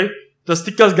 Okay? The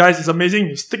stickers, guys, is amazing.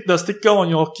 You stick the sticker on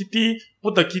your kitty,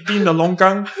 put the kitty in the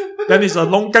longkang, then it's a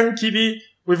longkang kitty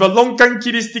with a longkang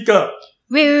kitty sticker.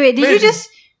 Wait. Did you just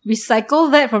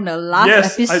recycle that from the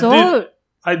last episode?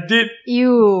 I did.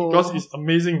 Ew. Because it's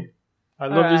amazing. I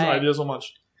love this idea so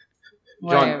much.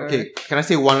 John, okay, can I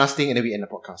say one last thing and then we end the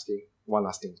podcast, okay? One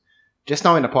last thing. Just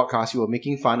now in the podcast, you were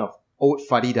making fun of old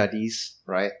fuddy-duddies,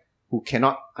 right? Who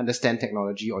cannot understand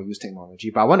technology or use technology.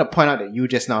 But I want to point out that you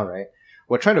just now, right?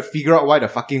 We're trying to figure out why the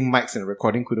fucking mics and the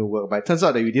recording couldn't work, but it turns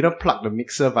out that you didn't plug the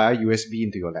mixer via USB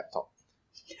into your laptop.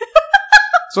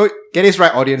 So, get this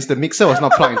right, audience, the mixer was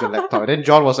not plugged into the laptop. And then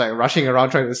John was like rushing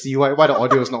around trying to see why the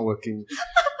audio is not working.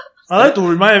 I like to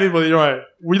remind everybody, right,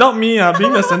 without me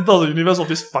being the center of the universe of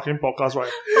this fucking podcast,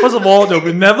 right, first of all, there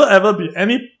will never ever be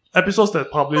any episodes that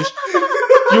publish.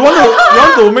 You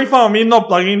want to make fun of me not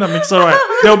plugging in the mixer, right?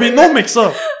 There will be no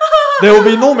mixer. There will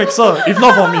be no mixer, if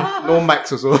not for me. No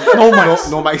mics also. No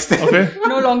mics. No mic stand. Okay.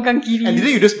 No longkang kitty. And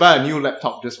didn't you just buy a new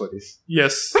laptop just for this?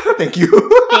 Yes. Thank you.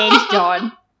 Thanks,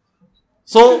 John.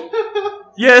 So,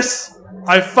 yes,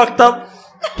 I fucked up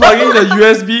plugging the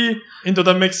USB into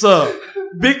the mixer.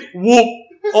 Big whoop.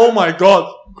 Oh my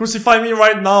god. Crucify me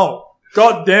right now.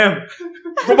 God damn.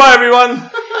 Goodbye, everyone.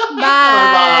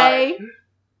 Bye.